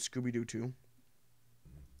clip from Scooby-Doo 2?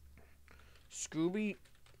 Scooby...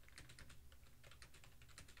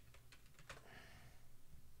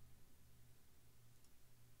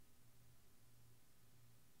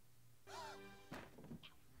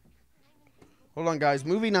 Hold on, guys.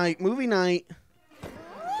 Movie night. Get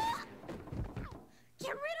rid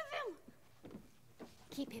of him.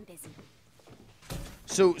 Keep him busy.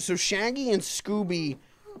 So Shaggy and Scooby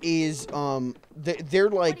is they're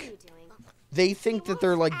like, they think that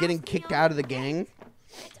they're like getting kicked out of the gang,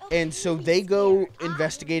 and so they go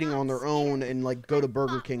investigating on their own and like go to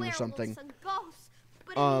Burger King or something.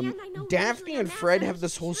 Daphne and Fred have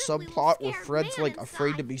this whole subplot where Fred's like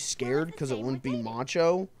afraid to be scared because it wouldn't be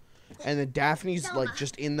macho. And then Daphne's like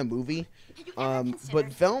just in the movie, but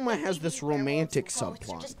Velma has this romantic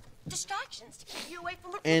subplot,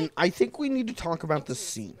 and I think we need to talk about this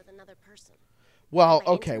scene. Well,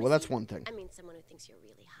 okay, well that's one thing. I mean, someone who thinks you're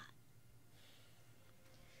really hot.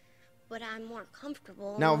 But I'm more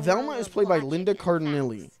comfortable. Now Velma is played by Linda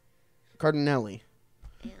Cardinelli,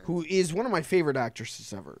 who is one of my favorite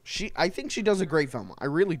actresses ever. I think she does a great Velma. I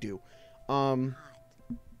really do.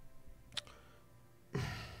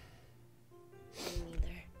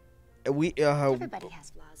 Everybody has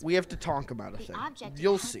flaws. We have to talk about a thing.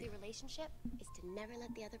 You'll see. The relationship is to never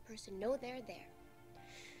let the other person know they're there.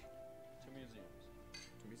 Two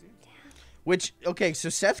museums. Which, okay, so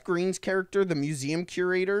Seth Green's character, the museum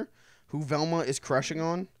curator, who Velma is crushing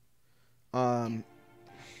on. Hold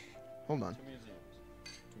on. Two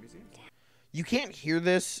museums. You can't hear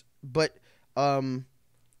this, but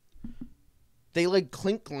they like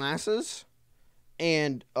clink glasses.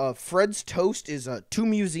 And Fred's toast is 2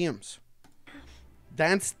 museums.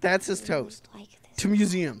 That's his toast. 2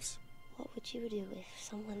 museums. What would you do if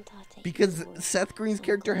someone thought that Because you were Seth Green's some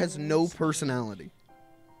character has no ghostly, personality.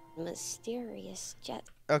 mysterious jet?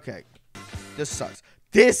 Okay. This sucks.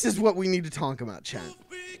 This is what we need to talk about, chat.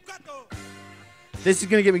 This is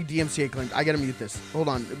gonna get me DMCA claimed. I gotta mute this. Hold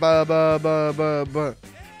on.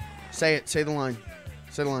 Say it. Say the line.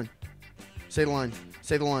 Say the line. Say the line.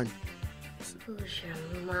 Say the line. Who's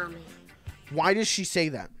your mommy? Why does she say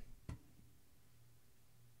that?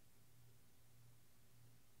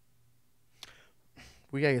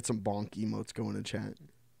 We gotta get some bonk emotes going in chat.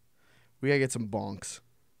 We gotta get some bonks.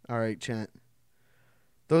 All right, chat.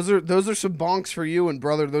 Those are some bonks for you, and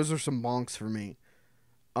brother, those are some bonks for me.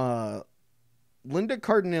 Linda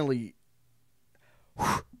Cardinelli.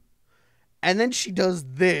 And then she does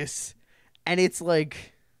this, and it's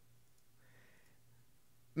like,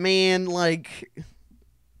 man, like,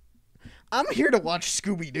 I'm here to watch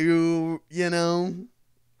Scooby-Doo, you know?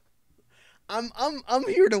 I'm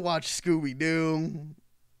here to watch Scooby-Doo.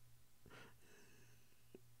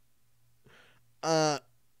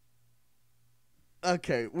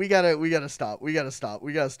 Okay, we gotta stop. We gotta stop.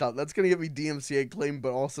 That's gonna get me DMCA claimed,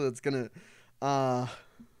 but also it's gonna, I'm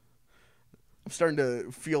starting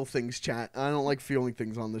to feel things, chat. I don't like feeling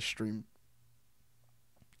things on this stream.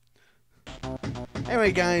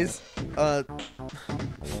 Anyway, guys,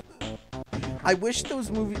 I wish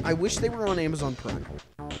they were on Amazon Prime.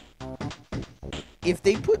 If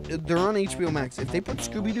they they're on HBO Max. If they put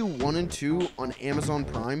Scooby-Doo 1 and 2 on Amazon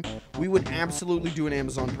Prime, we would absolutely do an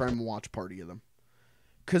Amazon Prime watch party of them.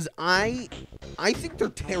 Because I think they're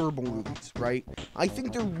terrible movies, right? I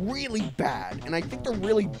think they're really bad. And I think they're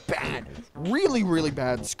really bad, really, really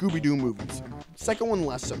bad Scooby-Doo movies. Second one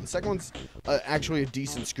less so. The second one's actually a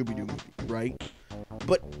decent Scooby-Doo movie, right?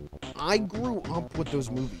 But I grew up with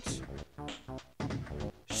those movies.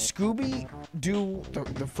 Scooby-Doo,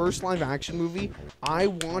 the first live-action movie, I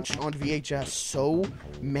watched on VHS so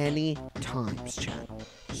many times, chat.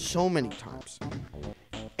 So many times.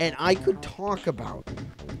 And I could talk about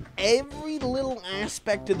every little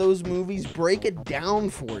aspect of those movies, break it down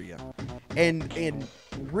for you, and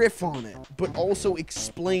riff on it, but also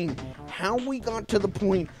explain how we got to the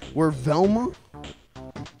point where Velma,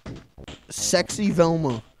 sexy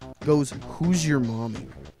Velma, goes, "Who's your mommy?"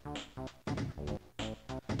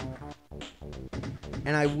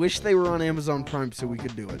 And I wish they were on Amazon Prime so we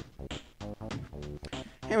could do it.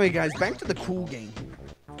 Anyway, guys, back to the cool game.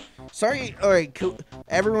 Sorry, alright,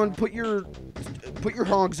 everyone put your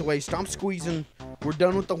hogs away. Stop squeezing. We're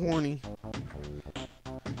done with the horny.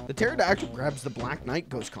 The pterodactyl grabs the Black Knight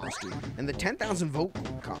ghost costume and the 10,000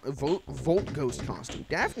 volt ghost costume.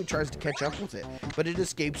 Daphne tries to catch up with it, but it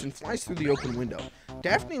escapes and flies through the open window.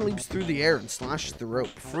 Daphne leaps through the air and slashes the rope,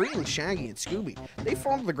 freeing Shaggy and Scooby. They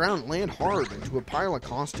fall to the ground and land hard into a pile of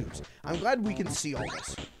costumes. I'm glad we can see all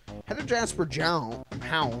this. Heather Jasper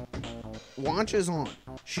Howe watches on.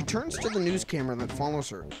 She turns to the news camera that follows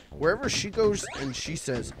her. Wherever she goes, and she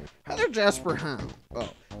says, "Heather Jasper Howe. Oh,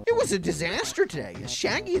 it was a disaster today. A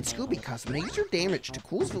Shaggy and Scooby caused major damage to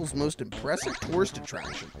Coolsville's most impressive tourist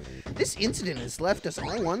attraction. This incident has left us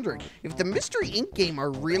all wondering if the Mystery Inc. game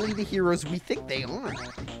are really the heroes we think they are."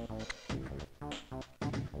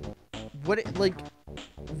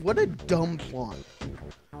 What a dumb plot.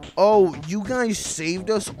 Oh, you guys saved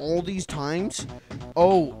us all these times?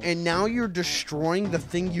 Oh, and now you're destroying the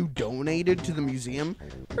thing you donated to the museum?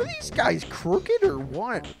 Are these guys crooked or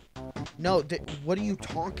what? No, what are you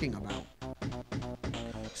talking about?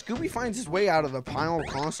 Scooby finds his way out of the pile of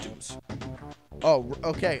costumes. Oh,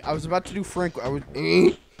 okay. I was about to do Frank.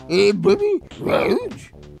 Baby,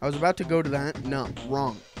 I was about to go to that. No,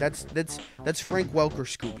 wrong. That's Frank Welker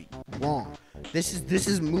Scooby. Wrong. This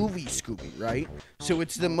is movie Scooby, right? So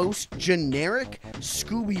it's the most generic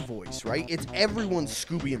Scooby voice, right? It's everyone's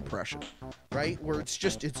Scooby impression, right? Where it's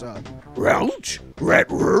a Rouch, rat.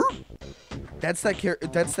 That's that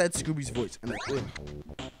Scooby's voice, and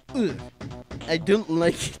I don't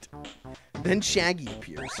like it. Then Shaggy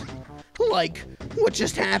appears. Like, what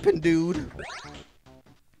just happened, dude?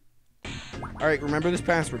 Alright, remember this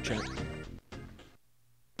password, chat.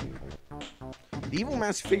 The evil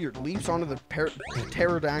masked figure leaps onto the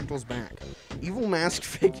pterodactyl's back. Evil masked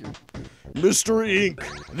figure. "Mystery Inc.,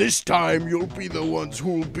 this time you'll be the ones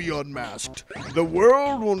who'll be unmasked. The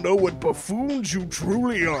world will know what buffoons you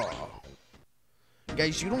truly are."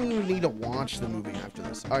 Guys, you don't even need to watch the movie after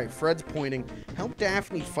this. Alright, Fred's pointing. Help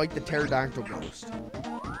Daphne fight the pterodactyl ghost.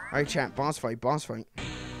 Alright, chat. Boss fight.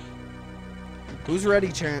 Who's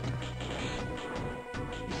ready, chat?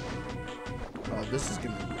 Oh, this is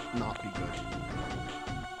gonna not be good.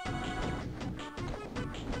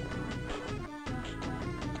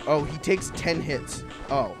 Oh, he takes 10 hits.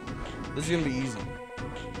 Oh. This is gonna be easy.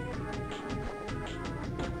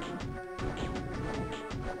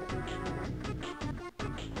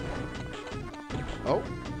 Oh,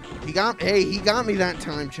 he got me that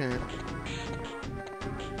time, chat.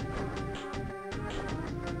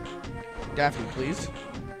 Daphne, please.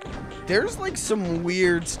 There's like some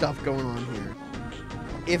weird stuff going on here.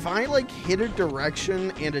 If I like hit a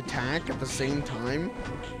direction and attack at the same time,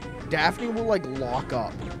 Daphne will like lock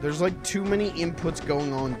up. There's like too many inputs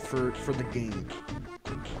going on for the game.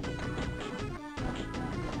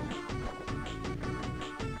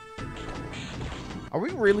 Are we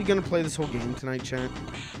really gonna play this whole game tonight, chat?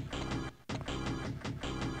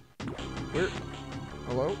 Where?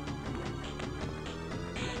 Hello?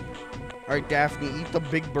 Alright, Daphne, eat the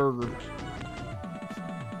big burger.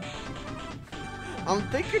 I'm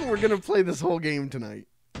thinking we're gonna play this whole game tonight.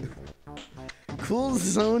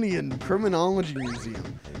 Coulsonian Criminology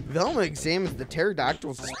Museum. Velma examines the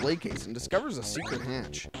pterodactyl's display case and discovers a secret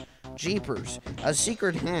hatch. Jeepers, a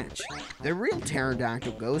secret hatch. The real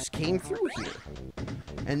pterodactyl ghost came through here.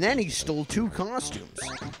 And then he stole 2 costumes.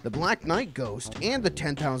 The Black Knight ghost and the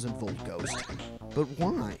 10,000 volt ghost. But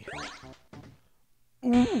why?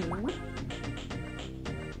 Ooh.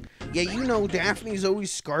 Yeah, you know, Daphne's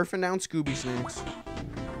always scarfing down Scooby snacks.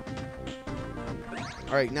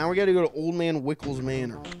 Alright, now we gotta go to Old Man Wickles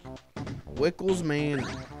Manor. Wickles Manor.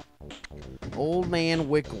 Old Man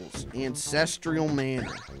Wickles. Ancestral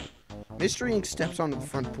Manor. Mystery Inc. steps onto the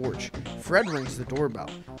front porch. Fred rings the doorbell.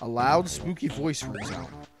 A loud, spooky voice rings out.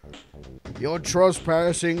 You're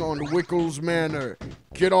trespassing on Wickles Manor.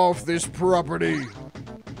 Get off this property.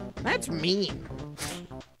 That's mean.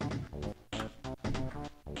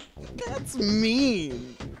 That's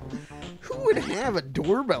mean. Who would have a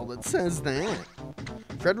doorbell that says that?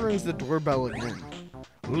 Fred rings the doorbell again.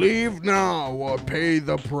 Leave now or pay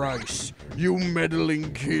the price, you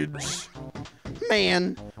meddling kids.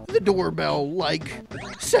 Man, the doorbell,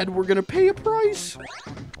 said we're gonna pay a price.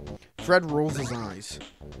 Fred rolls his eyes.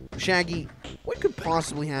 Shaggy, what could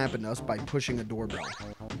possibly happen to us by pushing a doorbell?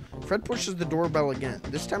 Fred pushes the doorbell again.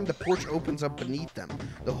 This time the porch opens up beneath them.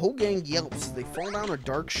 The whole gang yelps as they fall down a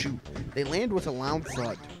dark chute. They land with a loud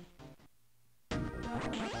thud.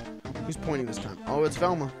 Who's pointing this time? Oh, it's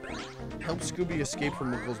Velma. Help Scooby escape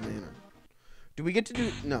from Wickles Manor. Do we get to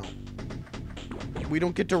do... No. We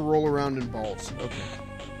don't get to roll around in balls. Okay.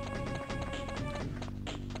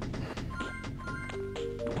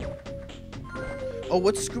 Oh,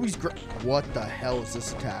 what's Scooby's... What the hell is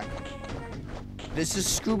this attack? This is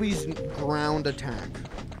Scooby's ground attack.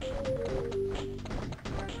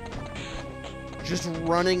 Just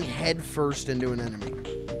running headfirst into an enemy.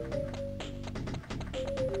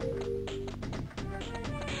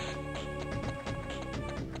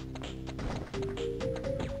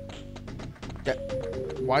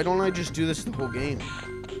 Why don't I just do this the whole game?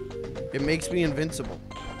 It makes me invincible.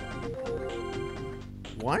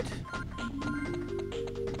 What?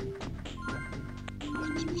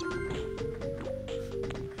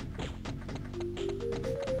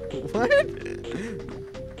 What?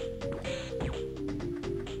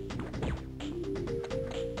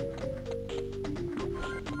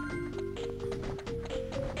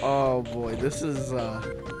 Oh boy, this is a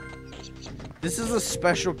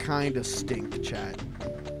special kind of stink, chat.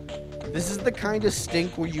 This is the kind of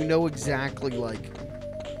stink where you know exactly,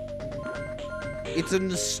 it's a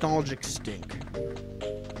nostalgic stink.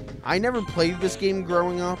 I never played this game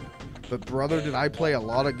growing up, but brother, did I play a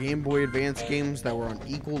lot of Game Boy Advance games that were on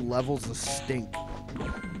equal levels of stink.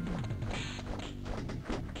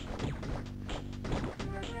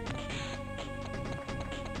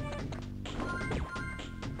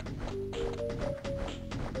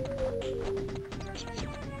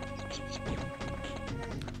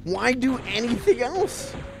 Why do anything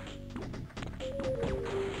else?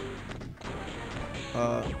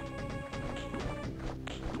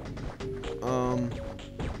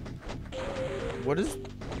 What is...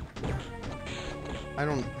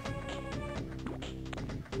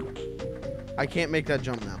 I can't make that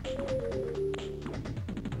jump now.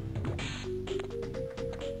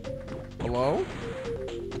 Hello?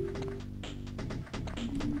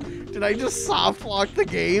 Did I just soft lock the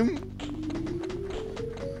game?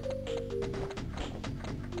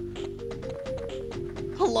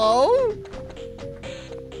 Hello?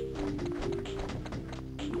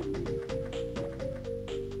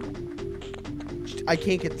 I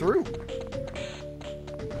can't get through.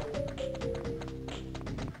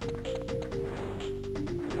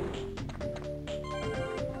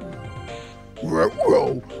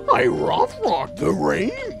 Ruh-roh, I rock the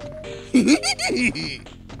rain.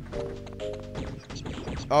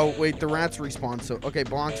 Oh, wait, the rats respawn, so... Okay,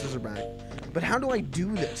 boxes are back. But how do I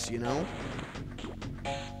do this, you know?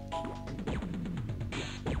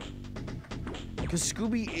 Because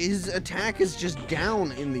Scooby's attack is just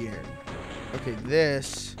down in the air. Okay,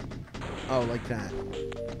 this... Oh, like that.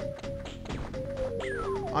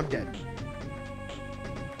 I'm dead.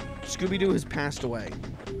 Scooby-Doo has passed away.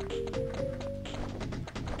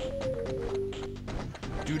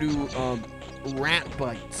 Due to, rat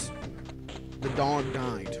bites. The dog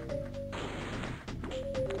died.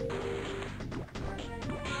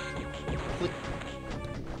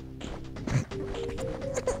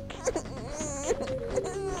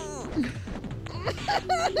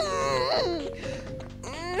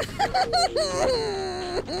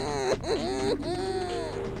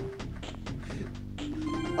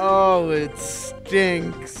 Oh, it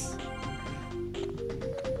stinks.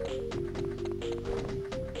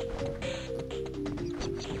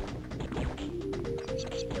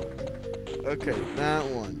 Okay, that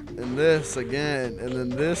one. And this again. And then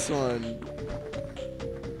this one.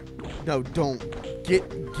 No, don't.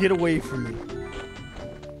 Get away from me.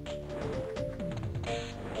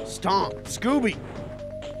 Stop. Scooby!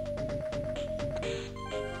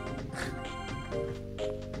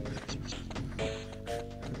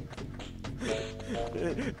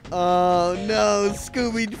 Oh no,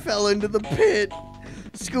 Scooby fell into the pit.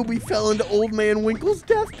 Scooby fell into Old Man Winkle's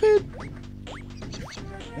death pit.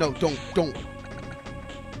 No, don't.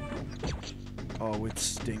 Oh, it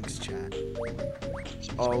stinks, chat.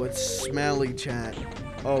 Oh, it's smelly, chat.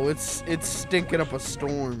 Oh, it's stinking up a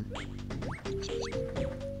storm.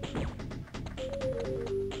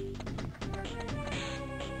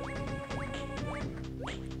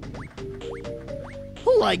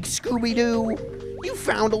 Like Scooby-Doo, you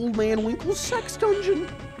found Old Man Winkle's sex dungeon.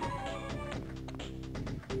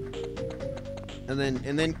 And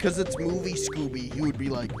then, cause it's movie Scooby, he would be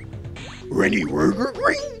like, Rennie Ruger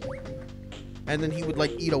ring. And then he would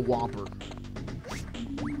like eat a Whopper.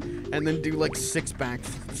 And then do like 6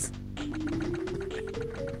 backflips.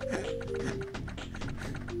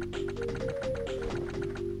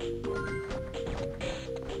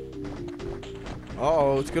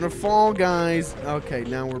 Uh-oh, it's gonna fall, guys. Okay,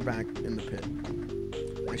 now we're back in the pit.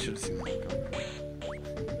 I should have seen that coming.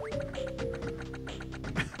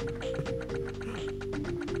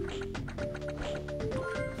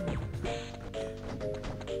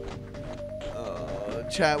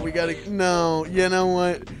 Chat, we gotta... No, you know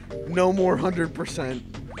what? No more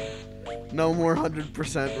 100%. No more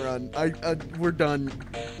 100% run. We're done.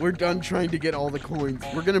 We're done trying to get all the coins.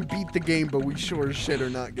 We're gonna beat the game, but we sure as shit are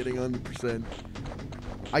not getting 100%.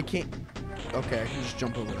 I can't... Okay, I can just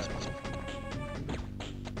jump over that.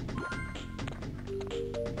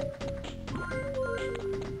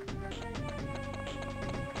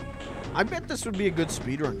 I bet this would be a good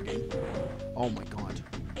speedrun game. Oh my god.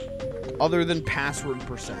 Other than password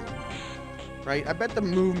percent. Right? I bet the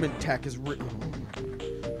movement tech is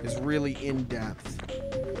really in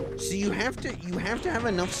depth. So you have to have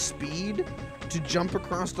enough speed to jump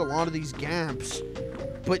across a lot of these gaps.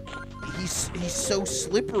 But he's so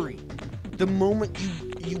slippery. The moment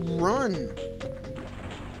you run.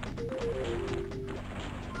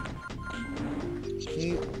 Can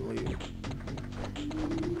you wait.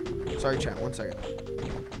 Sorry, chat, 1 second.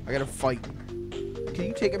 I gotta fight. Can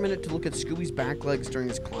you take a minute to look at Scooby's back legs during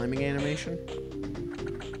his climbing animation?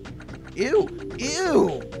 Ew!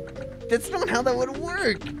 Ew! That's not how that would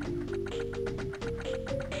work!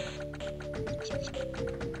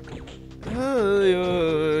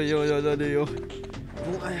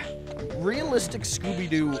 Realistic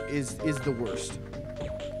Scooby-Doo is the worst.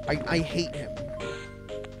 I hate him.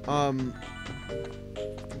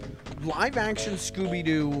 Live action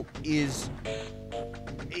Scooby-Doo is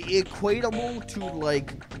equatable to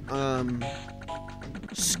like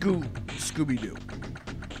Scooby-Doo.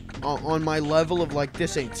 On my level of like,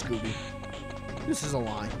 this ain't Scooby. This is a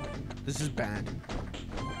lie. This is bad.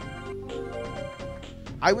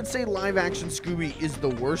 I would say live action Scooby is the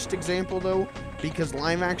worst example though, because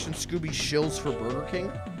live action Scooby shills for Burger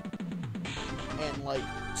King and like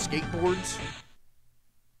skateboards.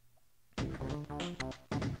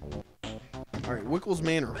 Alright, Wickles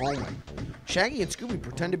Manor hallway. Shaggy and Scooby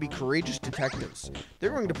pretend to be courageous detectives.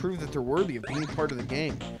 They're going to prove that they're worthy of being part of the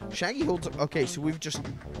gang. Shaggy holds up... Okay, so we've just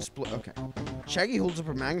split... Okay. Shaggy holds up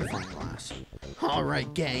a magnifying glass.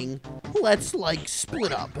 Alright, gang. Let's, like,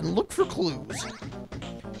 split up and look for clues.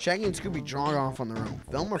 Shaggy and Scooby jog off on their own.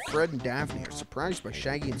 Velma, Fred, and Daphne are surprised by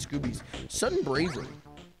Shaggy and Scooby's sudden bravery.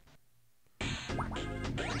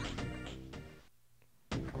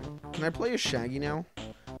 Can I play as Shaggy now?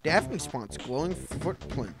 Daphne spots glowing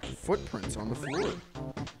footprints on the floor.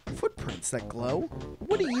 Footprints that glow?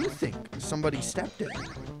 What do you think? Somebody stepped in.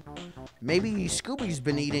 Maybe Scooby's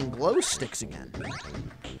been eating glow sticks again.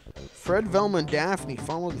 Fred, Velma, and Daphne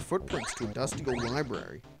follow the footprints to a dusty old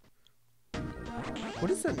library. What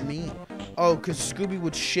does that mean? Oh, because Scooby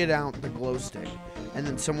would shit out the glow stick, and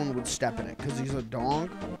then someone would step in it, because he's a dog?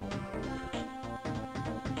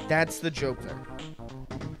 That's the joke there.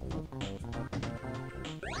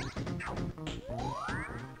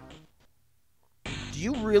 Do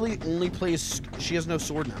you really only play as... She has no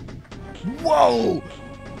sword now. Whoa!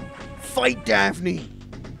 Fight Daphne!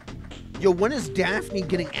 Yo, when is Daphne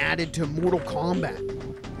getting added to Mortal Kombat?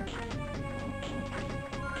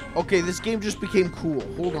 Okay, this game just became cool.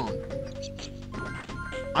 Hold on.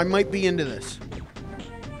 I might be into this.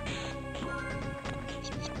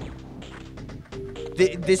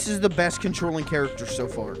 This is the best controlling character so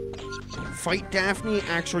far. Fight Daphne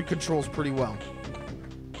actually controls pretty well.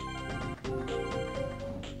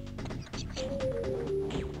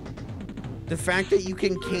 The fact that you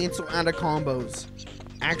can cancel out of combos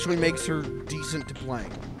actually makes her decent to play.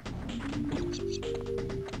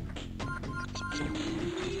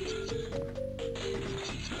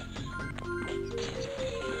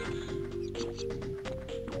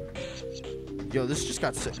 Yo, this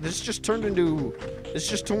just turned into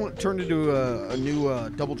a new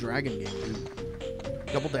Double Dragon game, dude.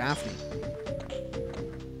 Double Daphne.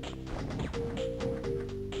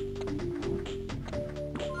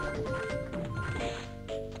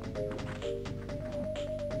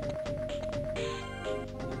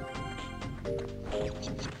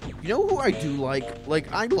 You know who I do like? Like,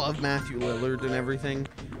 I love Matthew Lillard and everything.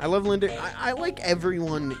 I love Linda. I like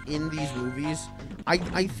everyone in these movies. I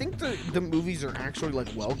think the movies are actually, like,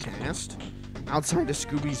 well cast. Outside of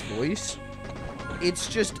Scooby's voice. It's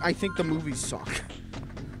just, I think the movies suck.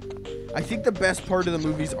 I think the best part of the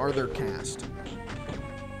movies are their cast.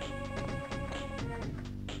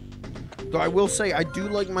 Though I will say, I do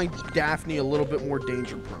like my Daphne a little bit more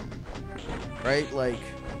danger prone. Right? Like,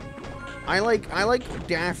 I like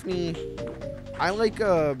Daphne. I like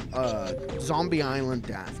Zombie Island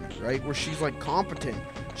Daphne, right? Where she's like competent.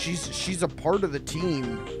 She's a part of the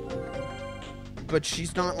team, but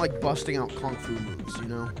she's not like busting out kung fu moves, you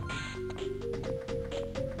know?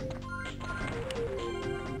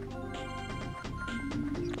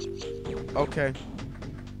 Okay.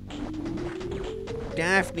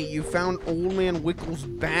 Daphne, you found Old Man Wickle's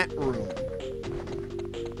bat room.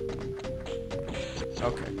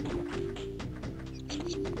 Okay.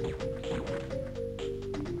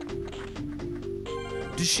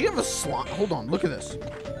 Does she have a slide? Hold on, look at this.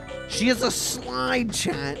 She has a slide,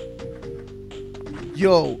 chat.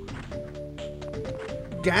 Yo.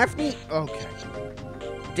 Daphne, okay.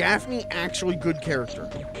 Daphne, actually good character.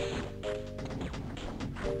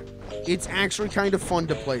 It's actually kind of fun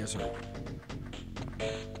to play as her.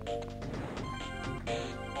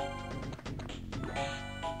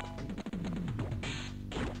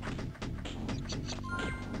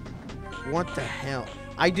 What the hell?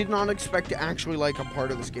 I did not expect to actually like a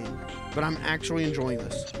part of this game, but I'm actually enjoying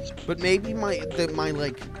this. But maybe my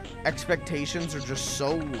like expectations are just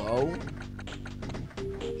so low.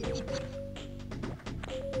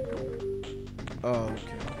 Oh,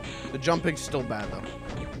 okay. The jumping's still bad though.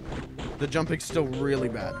 The jumping's still really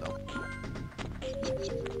bad though.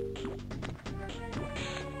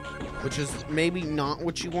 Which is maybe not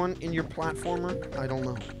what you want in your platformer. I don't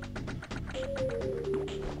know.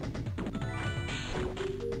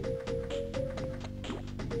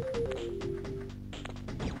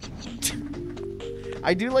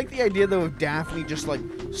 I do like the idea, though, of Daphne just, like,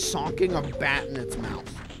 socking a bat in its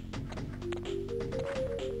mouth.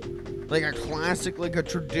 Like a classic, like a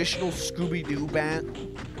traditional Scooby-Doo bat.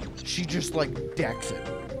 She just, like, decks it.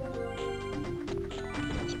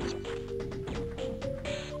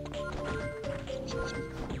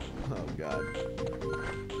 Oh, God.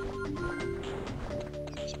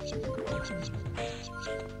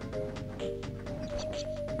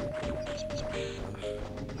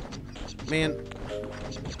 Man,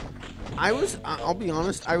 I'll be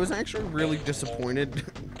honest, I was actually really disappointed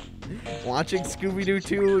watching Scooby-Doo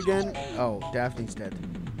 2 again. Oh, Daphne's dead.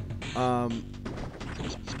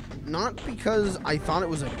 Not because I thought it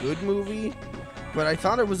was a good movie, but I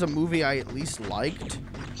thought it was a movie I at least liked,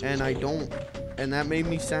 and I don't, and that made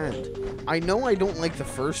me sad. I know I don't like the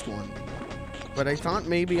first one, but I thought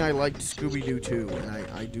maybe I liked Scooby-Doo 2,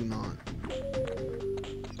 and I do not.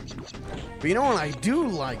 But you know what I do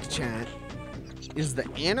like, chat? Is the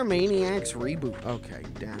Animaniacs reboot. Okay,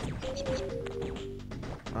 Daphne.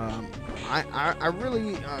 I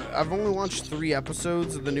really, I've only watched 3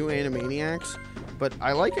 episodes of the new Animaniacs, but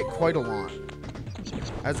I like it quite a lot.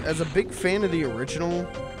 As a big fan of the original,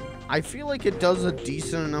 I feel like it does a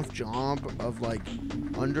decent enough job of, like,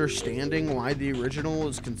 understanding why the original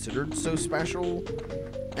is considered so special.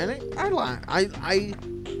 And I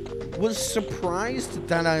was surprised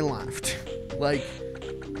that I laughed. Like,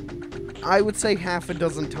 I would say half a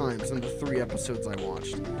dozen times in the 3 episodes I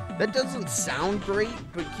watched. That doesn't sound great,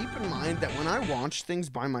 but keep in mind that when I watch things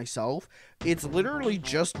by myself, it's literally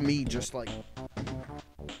just me, just like...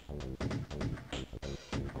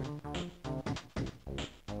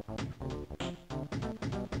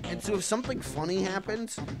 And so if something funny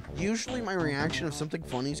happens, usually my reaction if something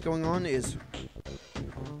funny is going on is...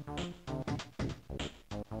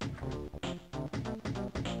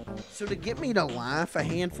 So to get me to laugh a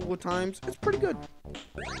handful of times, it's pretty good.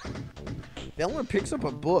 Velma picks up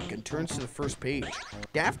a book and turns to the first page.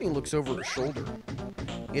 Daphne looks over her shoulder.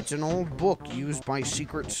 It's an old book used by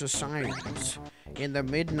secret societies in the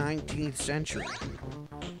mid-19th century.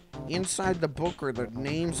 Inside the book are the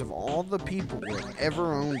names of all the people who have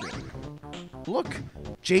ever owned it. Look,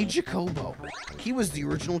 J. Jacobo. He was the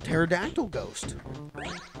original pterodactyl ghost.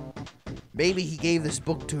 Maybe he gave this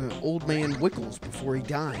book to old man Wickles before he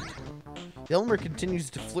died. Elmer continues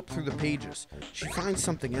to flip through the pages. She finds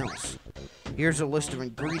something else. Here's a list of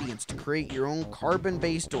ingredients to create your own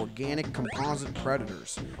carbon-based organic composite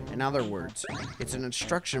predators. In other words, it's an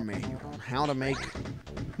instruction manual on how to make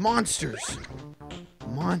monsters.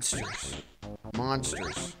 Monsters.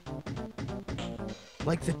 Monsters.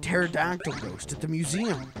 Like the pterodactyl ghost at the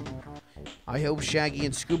museum. I hope Shaggy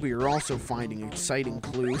and Scooby are also finding exciting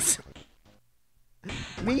clues.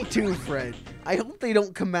 Me too, Fred. I hope they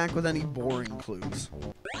don't come back with any boring clues.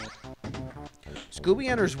 Scooby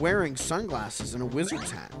enters wearing sunglasses and a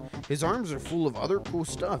wizard's hat. His arms are full of other cool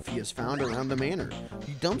stuff he has found around the manor.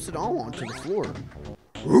 He dumps it all onto the floor.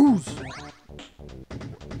 Ruse!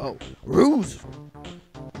 Oh, ruse!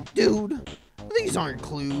 Dude, these aren't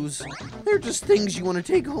clues. They're just things you want to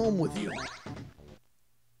take home with you.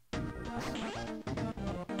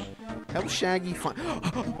 Help Shaggy find...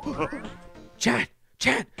 Chat!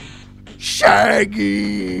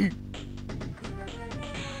 Shaggy!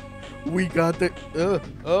 We got the...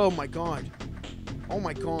 oh my god. Oh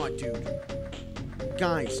my god, dude.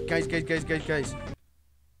 Guys.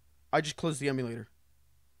 I just closed the emulator.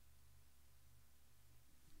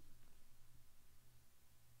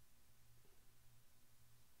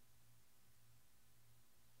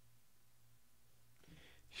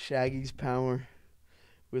 Shaggy's power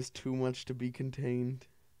was too much to be contained.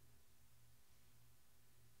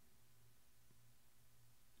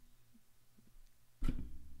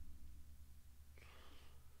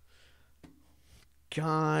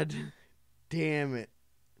 God damn it.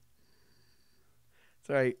 It's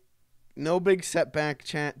alright. No big setback,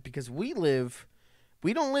 chat, because we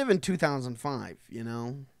don't live in 2005, you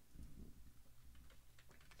know?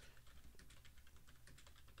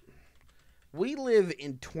 We live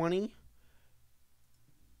in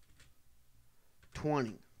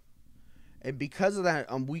 2020. And because of that,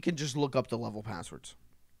 we can just look up the level passwords.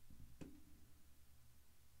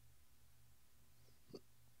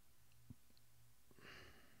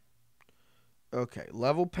 Okay,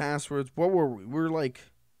 level passwords. What were we? We're like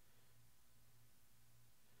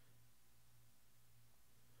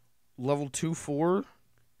level 2-4.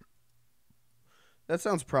 That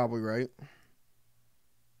sounds probably right.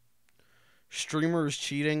 Streamer is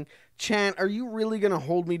cheating. Chat, are you really going to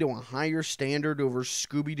hold me to a higher standard over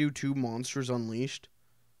Scooby-Doo 2 Monsters Unleashed?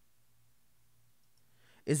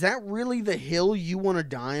 Is that really the hill you want to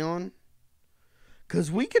die on? Because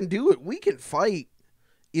we can do it. We can fight.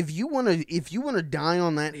 If you want to die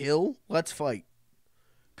on that hill, let's fight.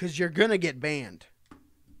 Because you're going to get banned.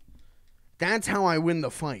 That's how I win the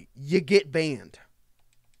fight. You get banned.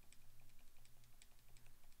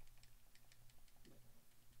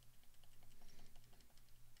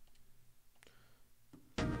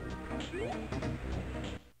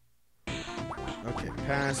 Okay,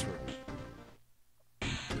 password.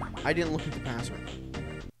 I didn't look at the password.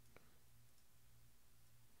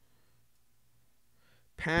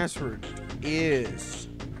 Password is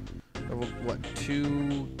what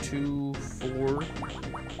 224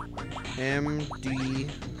 MD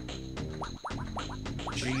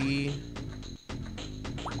G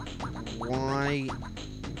Y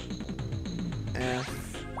F.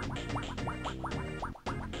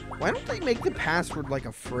 Why don't they make the password like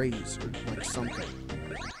a phrase or like something?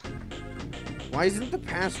 Why isn't the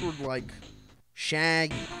password like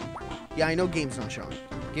Shaggy? Yeah, I know game's not showing.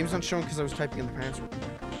 Game's not showing because I was typing in the password.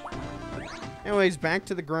 Anyways, back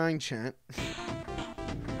to the grind, chat.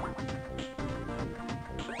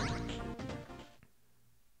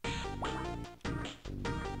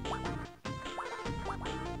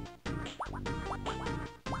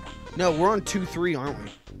 No, we're on 2-3, aren't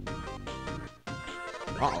we?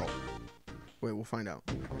 Uh-oh. Wait, we'll find out.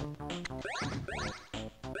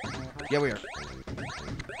 Yeah, we are.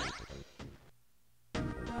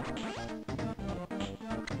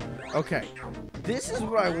 Okay. This is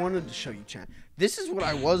what I wanted to show you, chat. This is what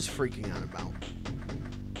I was freaking out about.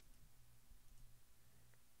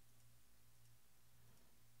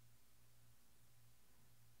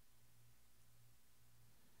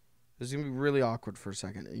 This is going to be really awkward for a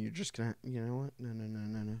second. And you're just going to... You know what?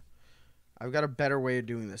 No. I've got a better way of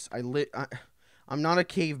doing this. I'm not a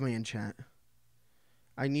caveman, chat.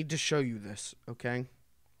 I need to show you this, okay?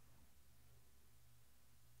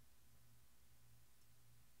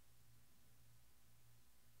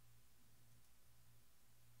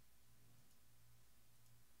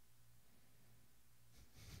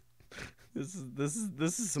 This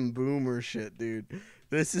is some boomer shit, dude.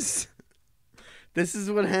 This is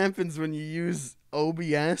what happens when you use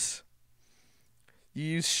OBS. You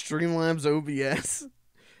use Streamlabs OBS,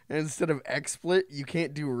 and instead of XSplit, you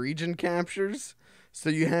can't do region captures. So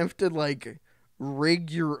you have to, like, rig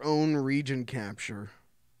your own region capture.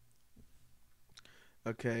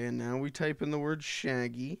 Okay, and now we type in the word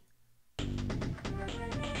Shaggy.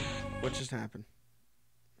 What just happened?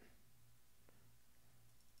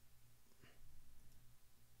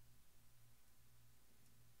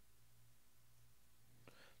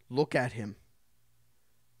 Look at him.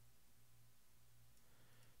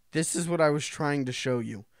 This is what I was trying to show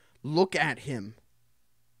you. Look at him.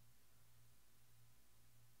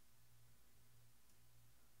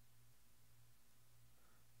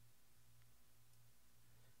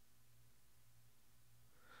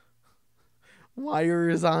 Why are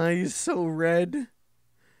his eyes so red?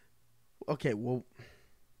 Okay, well,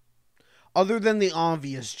 other than the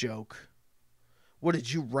obvious joke, what,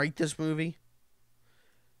 did you write this movie?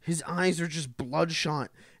 His eyes are just bloodshot,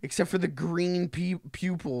 except for the green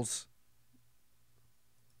pupils.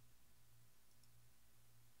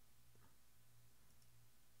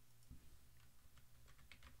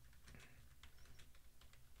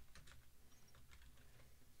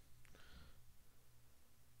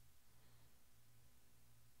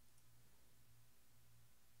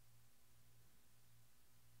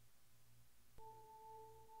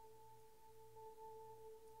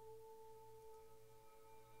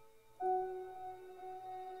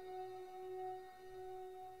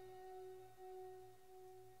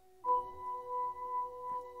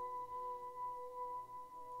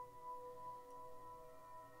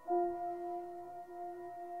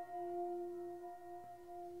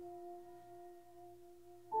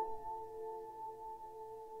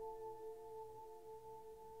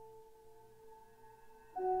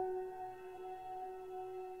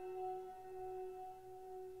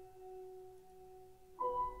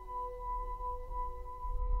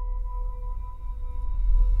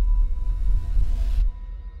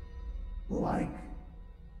 Like,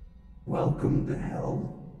 welcome to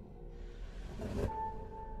hell.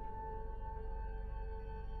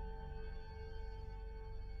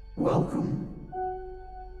 Welcome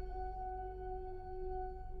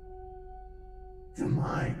to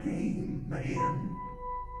my game, man.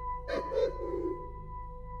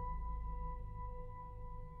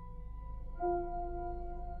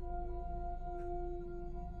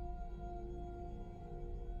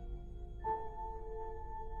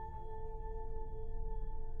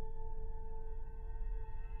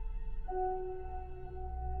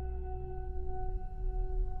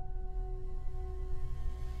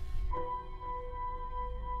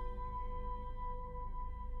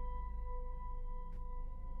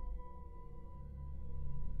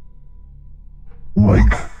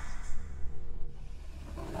 Like,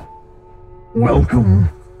 welcome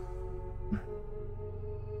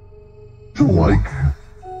to, like,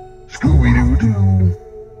 Scooby-Doo-Doo.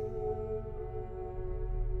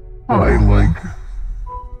 I, like,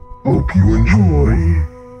 hope you enjoy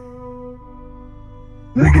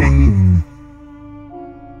the game.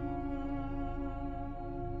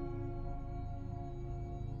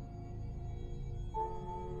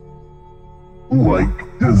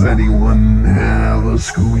 Like, does anyone have a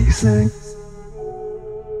Scooby snack?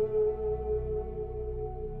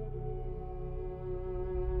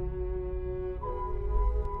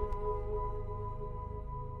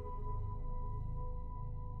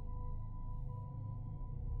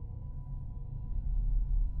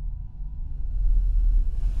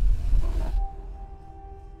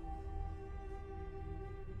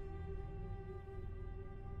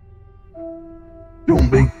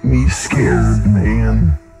 me scared,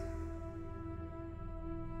 man.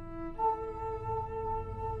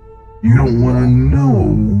 You don't want to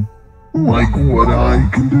know, like, what I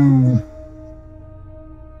can do.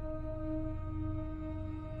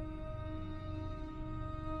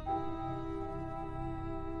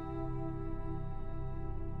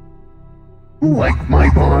 Like my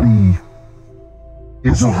body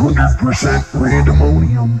is 100%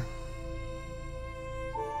 randomonium.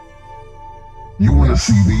 You wanna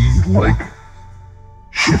see me, like,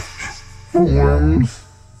 shift forms